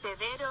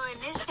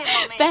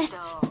 Beth,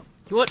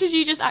 what did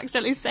you just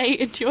accidentally say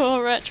into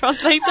your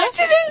translator? I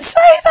didn't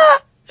say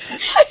that!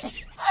 I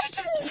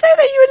didn't say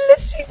that, you were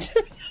listening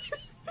to me.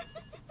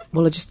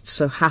 Well, I just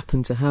so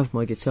happened to have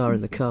my guitar in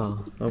the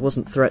car. I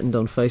wasn't threatened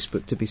on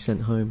Facebook to be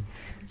sent home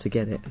to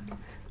get it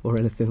or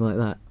anything like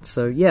that.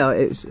 So yeah,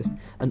 it was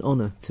an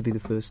honour to be the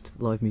first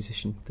live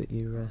musician that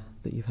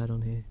you've had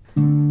on here.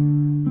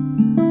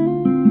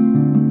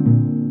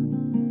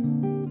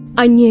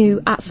 I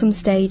knew at some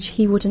stage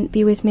he wouldn't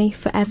be with me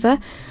forever,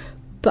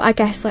 but I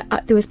guess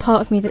there was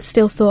part of me that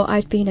still thought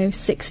I'd be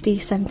 60,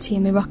 70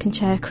 in my rocking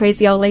chair,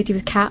 crazy old lady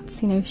with cats,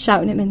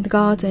 shouting at him in the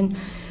garden.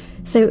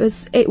 So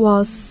it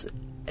was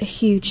a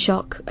huge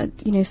shock,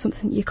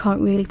 something that you can't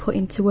really put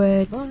into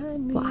words.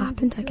 What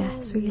happened, I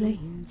guess, really.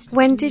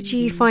 When did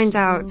you find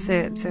out,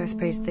 so I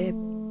suppose, the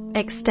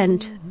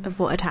extent of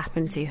what had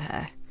happened to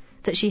her?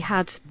 That she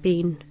had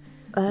been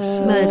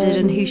murdered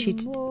and who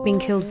she'd been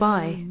killed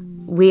by?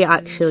 We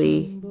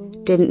actually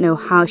didn't know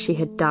how she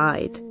had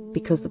died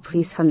because the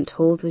police hadn't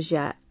told us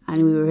yet,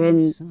 and we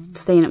were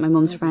staying at my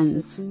mum's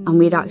friends, and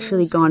we'd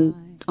actually gone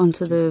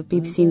onto the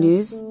BBC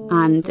News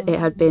and it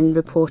had been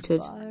reported.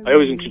 I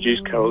always introduce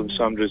Carol and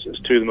Sandra as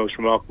two of the most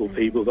remarkable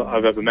people that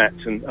I've ever met,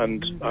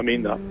 and I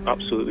mean that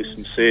absolutely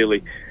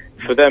sincerely.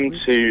 For them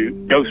to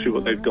go through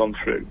what they've gone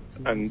through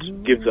and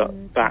give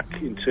that back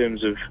in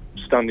terms of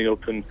standing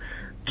up and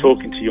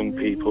talking to young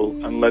people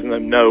and letting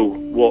them know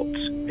what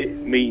it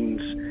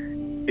means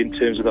in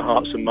terms of the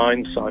hearts and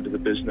minds side of the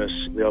business,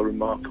 they are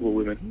remarkable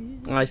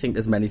women. I think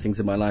there's many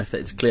things in my life that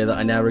it's clear that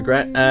I now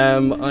regret.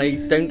 I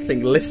don't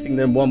think listing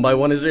them one by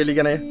one is really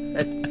going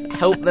to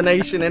help the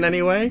nation in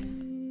any way.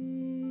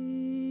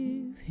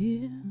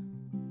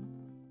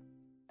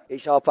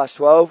 It's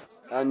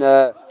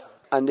 12:30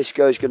 and this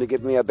girl's going to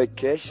give me a big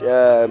kiss.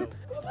 Oh,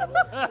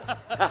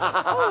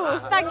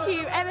 thank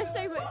you ever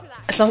so much for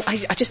that. As long,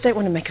 I just don't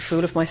want to make a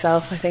fool of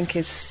myself, I think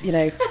is,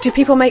 do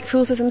people make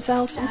fools of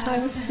themselves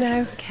sometimes?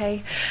 No?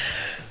 Okay.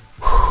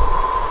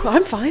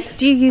 I'm fine.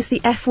 Do you use the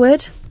F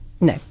word?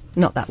 No,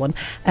 not that one.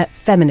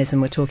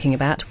 Feminism we're talking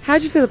about. How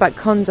do you feel about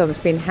condoms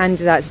being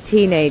handed out to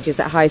teenagers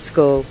at high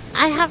school?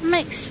 I have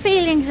mixed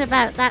feelings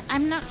about that.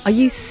 I'm not... Are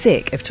you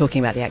sick of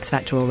talking about the X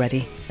Factor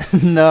already?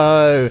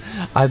 No,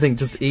 I think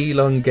just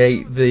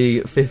elongate the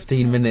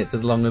 15 minutes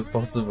as long as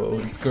possible.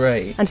 It's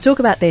great. And to talk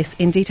about this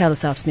in detail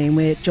this afternoon,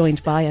 we're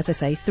joined by, as I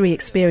say, 3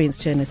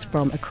 experienced journalists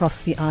from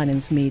across the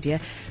island's media.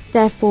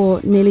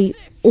 Therefore, nearly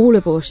all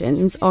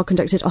abortions are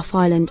conducted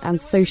off-island, and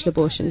social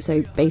abortion,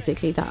 so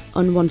basically that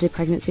unwanted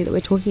pregnancy that we're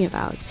talking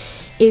about,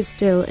 is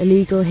still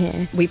illegal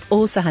here. We've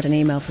also had an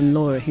email from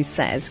Laura who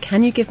says,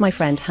 can you give my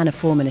friend Hannah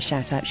Foreman a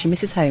shout out? She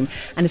misses home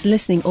and is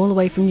listening all the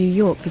way from New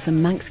York for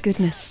some Manx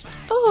goodness.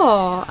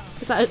 Oh,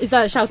 is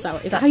that a shout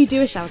out? Is that how you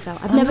do a shout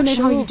out? I've never known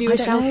how you do a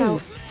shout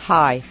out.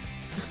 Hi.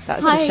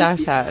 That's the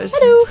shout out.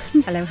 Hello.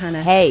 Hello,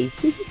 Hannah. Hey.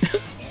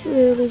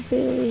 Really,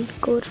 really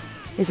good.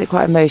 Is it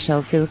quite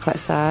emotional? Feel quite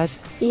sad?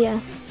 Yeah.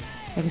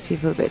 I can see you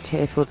feel a bit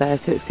tearful there,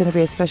 so it's going to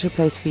be a special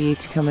place for you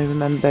to come and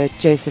remember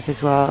Joseph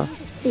as well.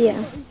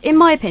 Yeah. In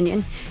my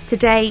opinion,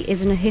 today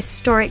is an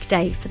historic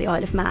day for the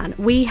Isle of Man.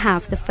 We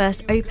have the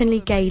first openly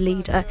gay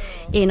leader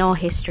in our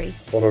history.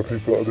 I know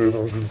people that are doing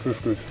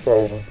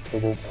 150,000 a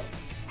month.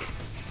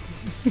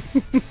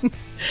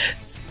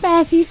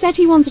 Beth, you said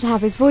he wanted to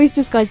have his voice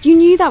disguised. You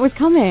knew that was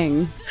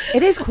coming.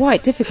 It is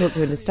quite difficult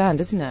to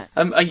understand, isn't it?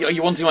 Are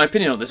you wanting my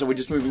opinion on this, or are we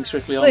just moving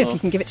swiftly on? Well, if you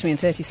can give it to me in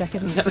 30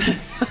 seconds.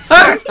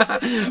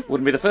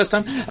 Wouldn't be the first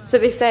time. So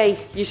they say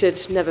you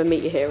should never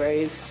meet your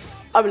heroes.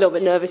 I'm a little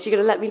bit nervous. You're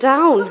going to let me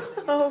down.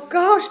 Oh,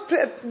 gosh,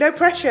 no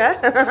pressure.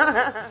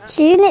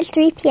 Soon it's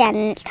 3 p.m.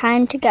 and it's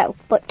time to go.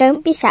 But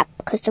don't be sad,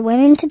 because the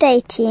Women Today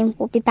team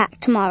will be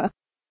back tomorrow.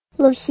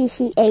 Love,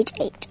 CC, age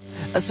 8.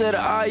 I said,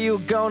 are you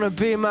gonna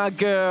be my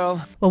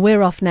girl? Well,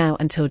 we're off now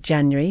until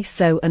January,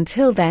 so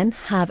until then,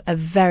 have a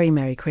very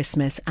Merry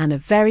Christmas and a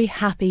very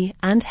happy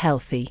and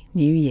healthy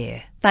New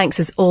Year. Thanks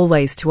as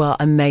always to our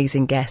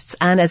amazing guests,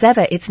 and as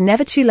ever, it's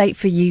never too late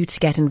for you to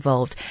get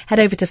involved. Head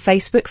over to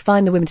Facebook,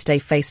 find the Women Today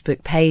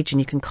Facebook page, and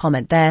you can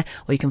comment there,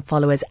 or you can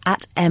follow us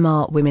at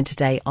MR Women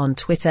Today on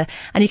Twitter,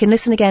 and you can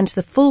listen again to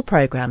the full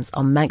programmes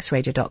on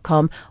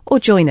manxradio.com, or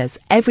join us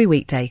every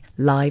weekday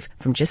live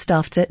from just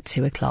after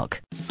 2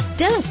 o'clock.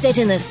 Don't sit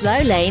in the slow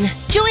lane.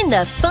 Join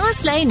the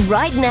fast lane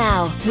right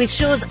now with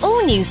Shaw's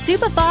all-new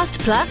Superfast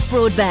Plus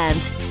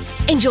broadband.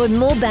 Enjoy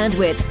more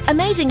bandwidth,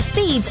 amazing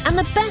speeds and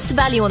the best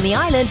value on the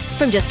island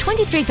from just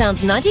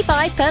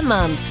 £23.95 per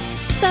month.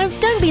 So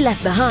don't be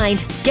left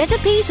behind. Get a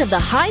piece of the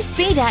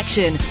high-speed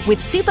action with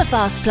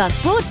Superfast Plus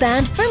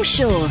broadband from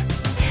Shaw.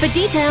 For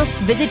details,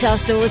 visit our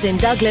stores in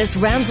Douglas,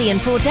 Ramsey and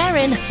Port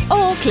Erin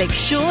or click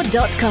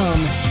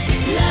shaw.com.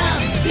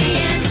 Love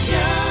being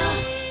Shaw.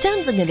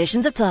 Terms and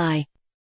conditions apply.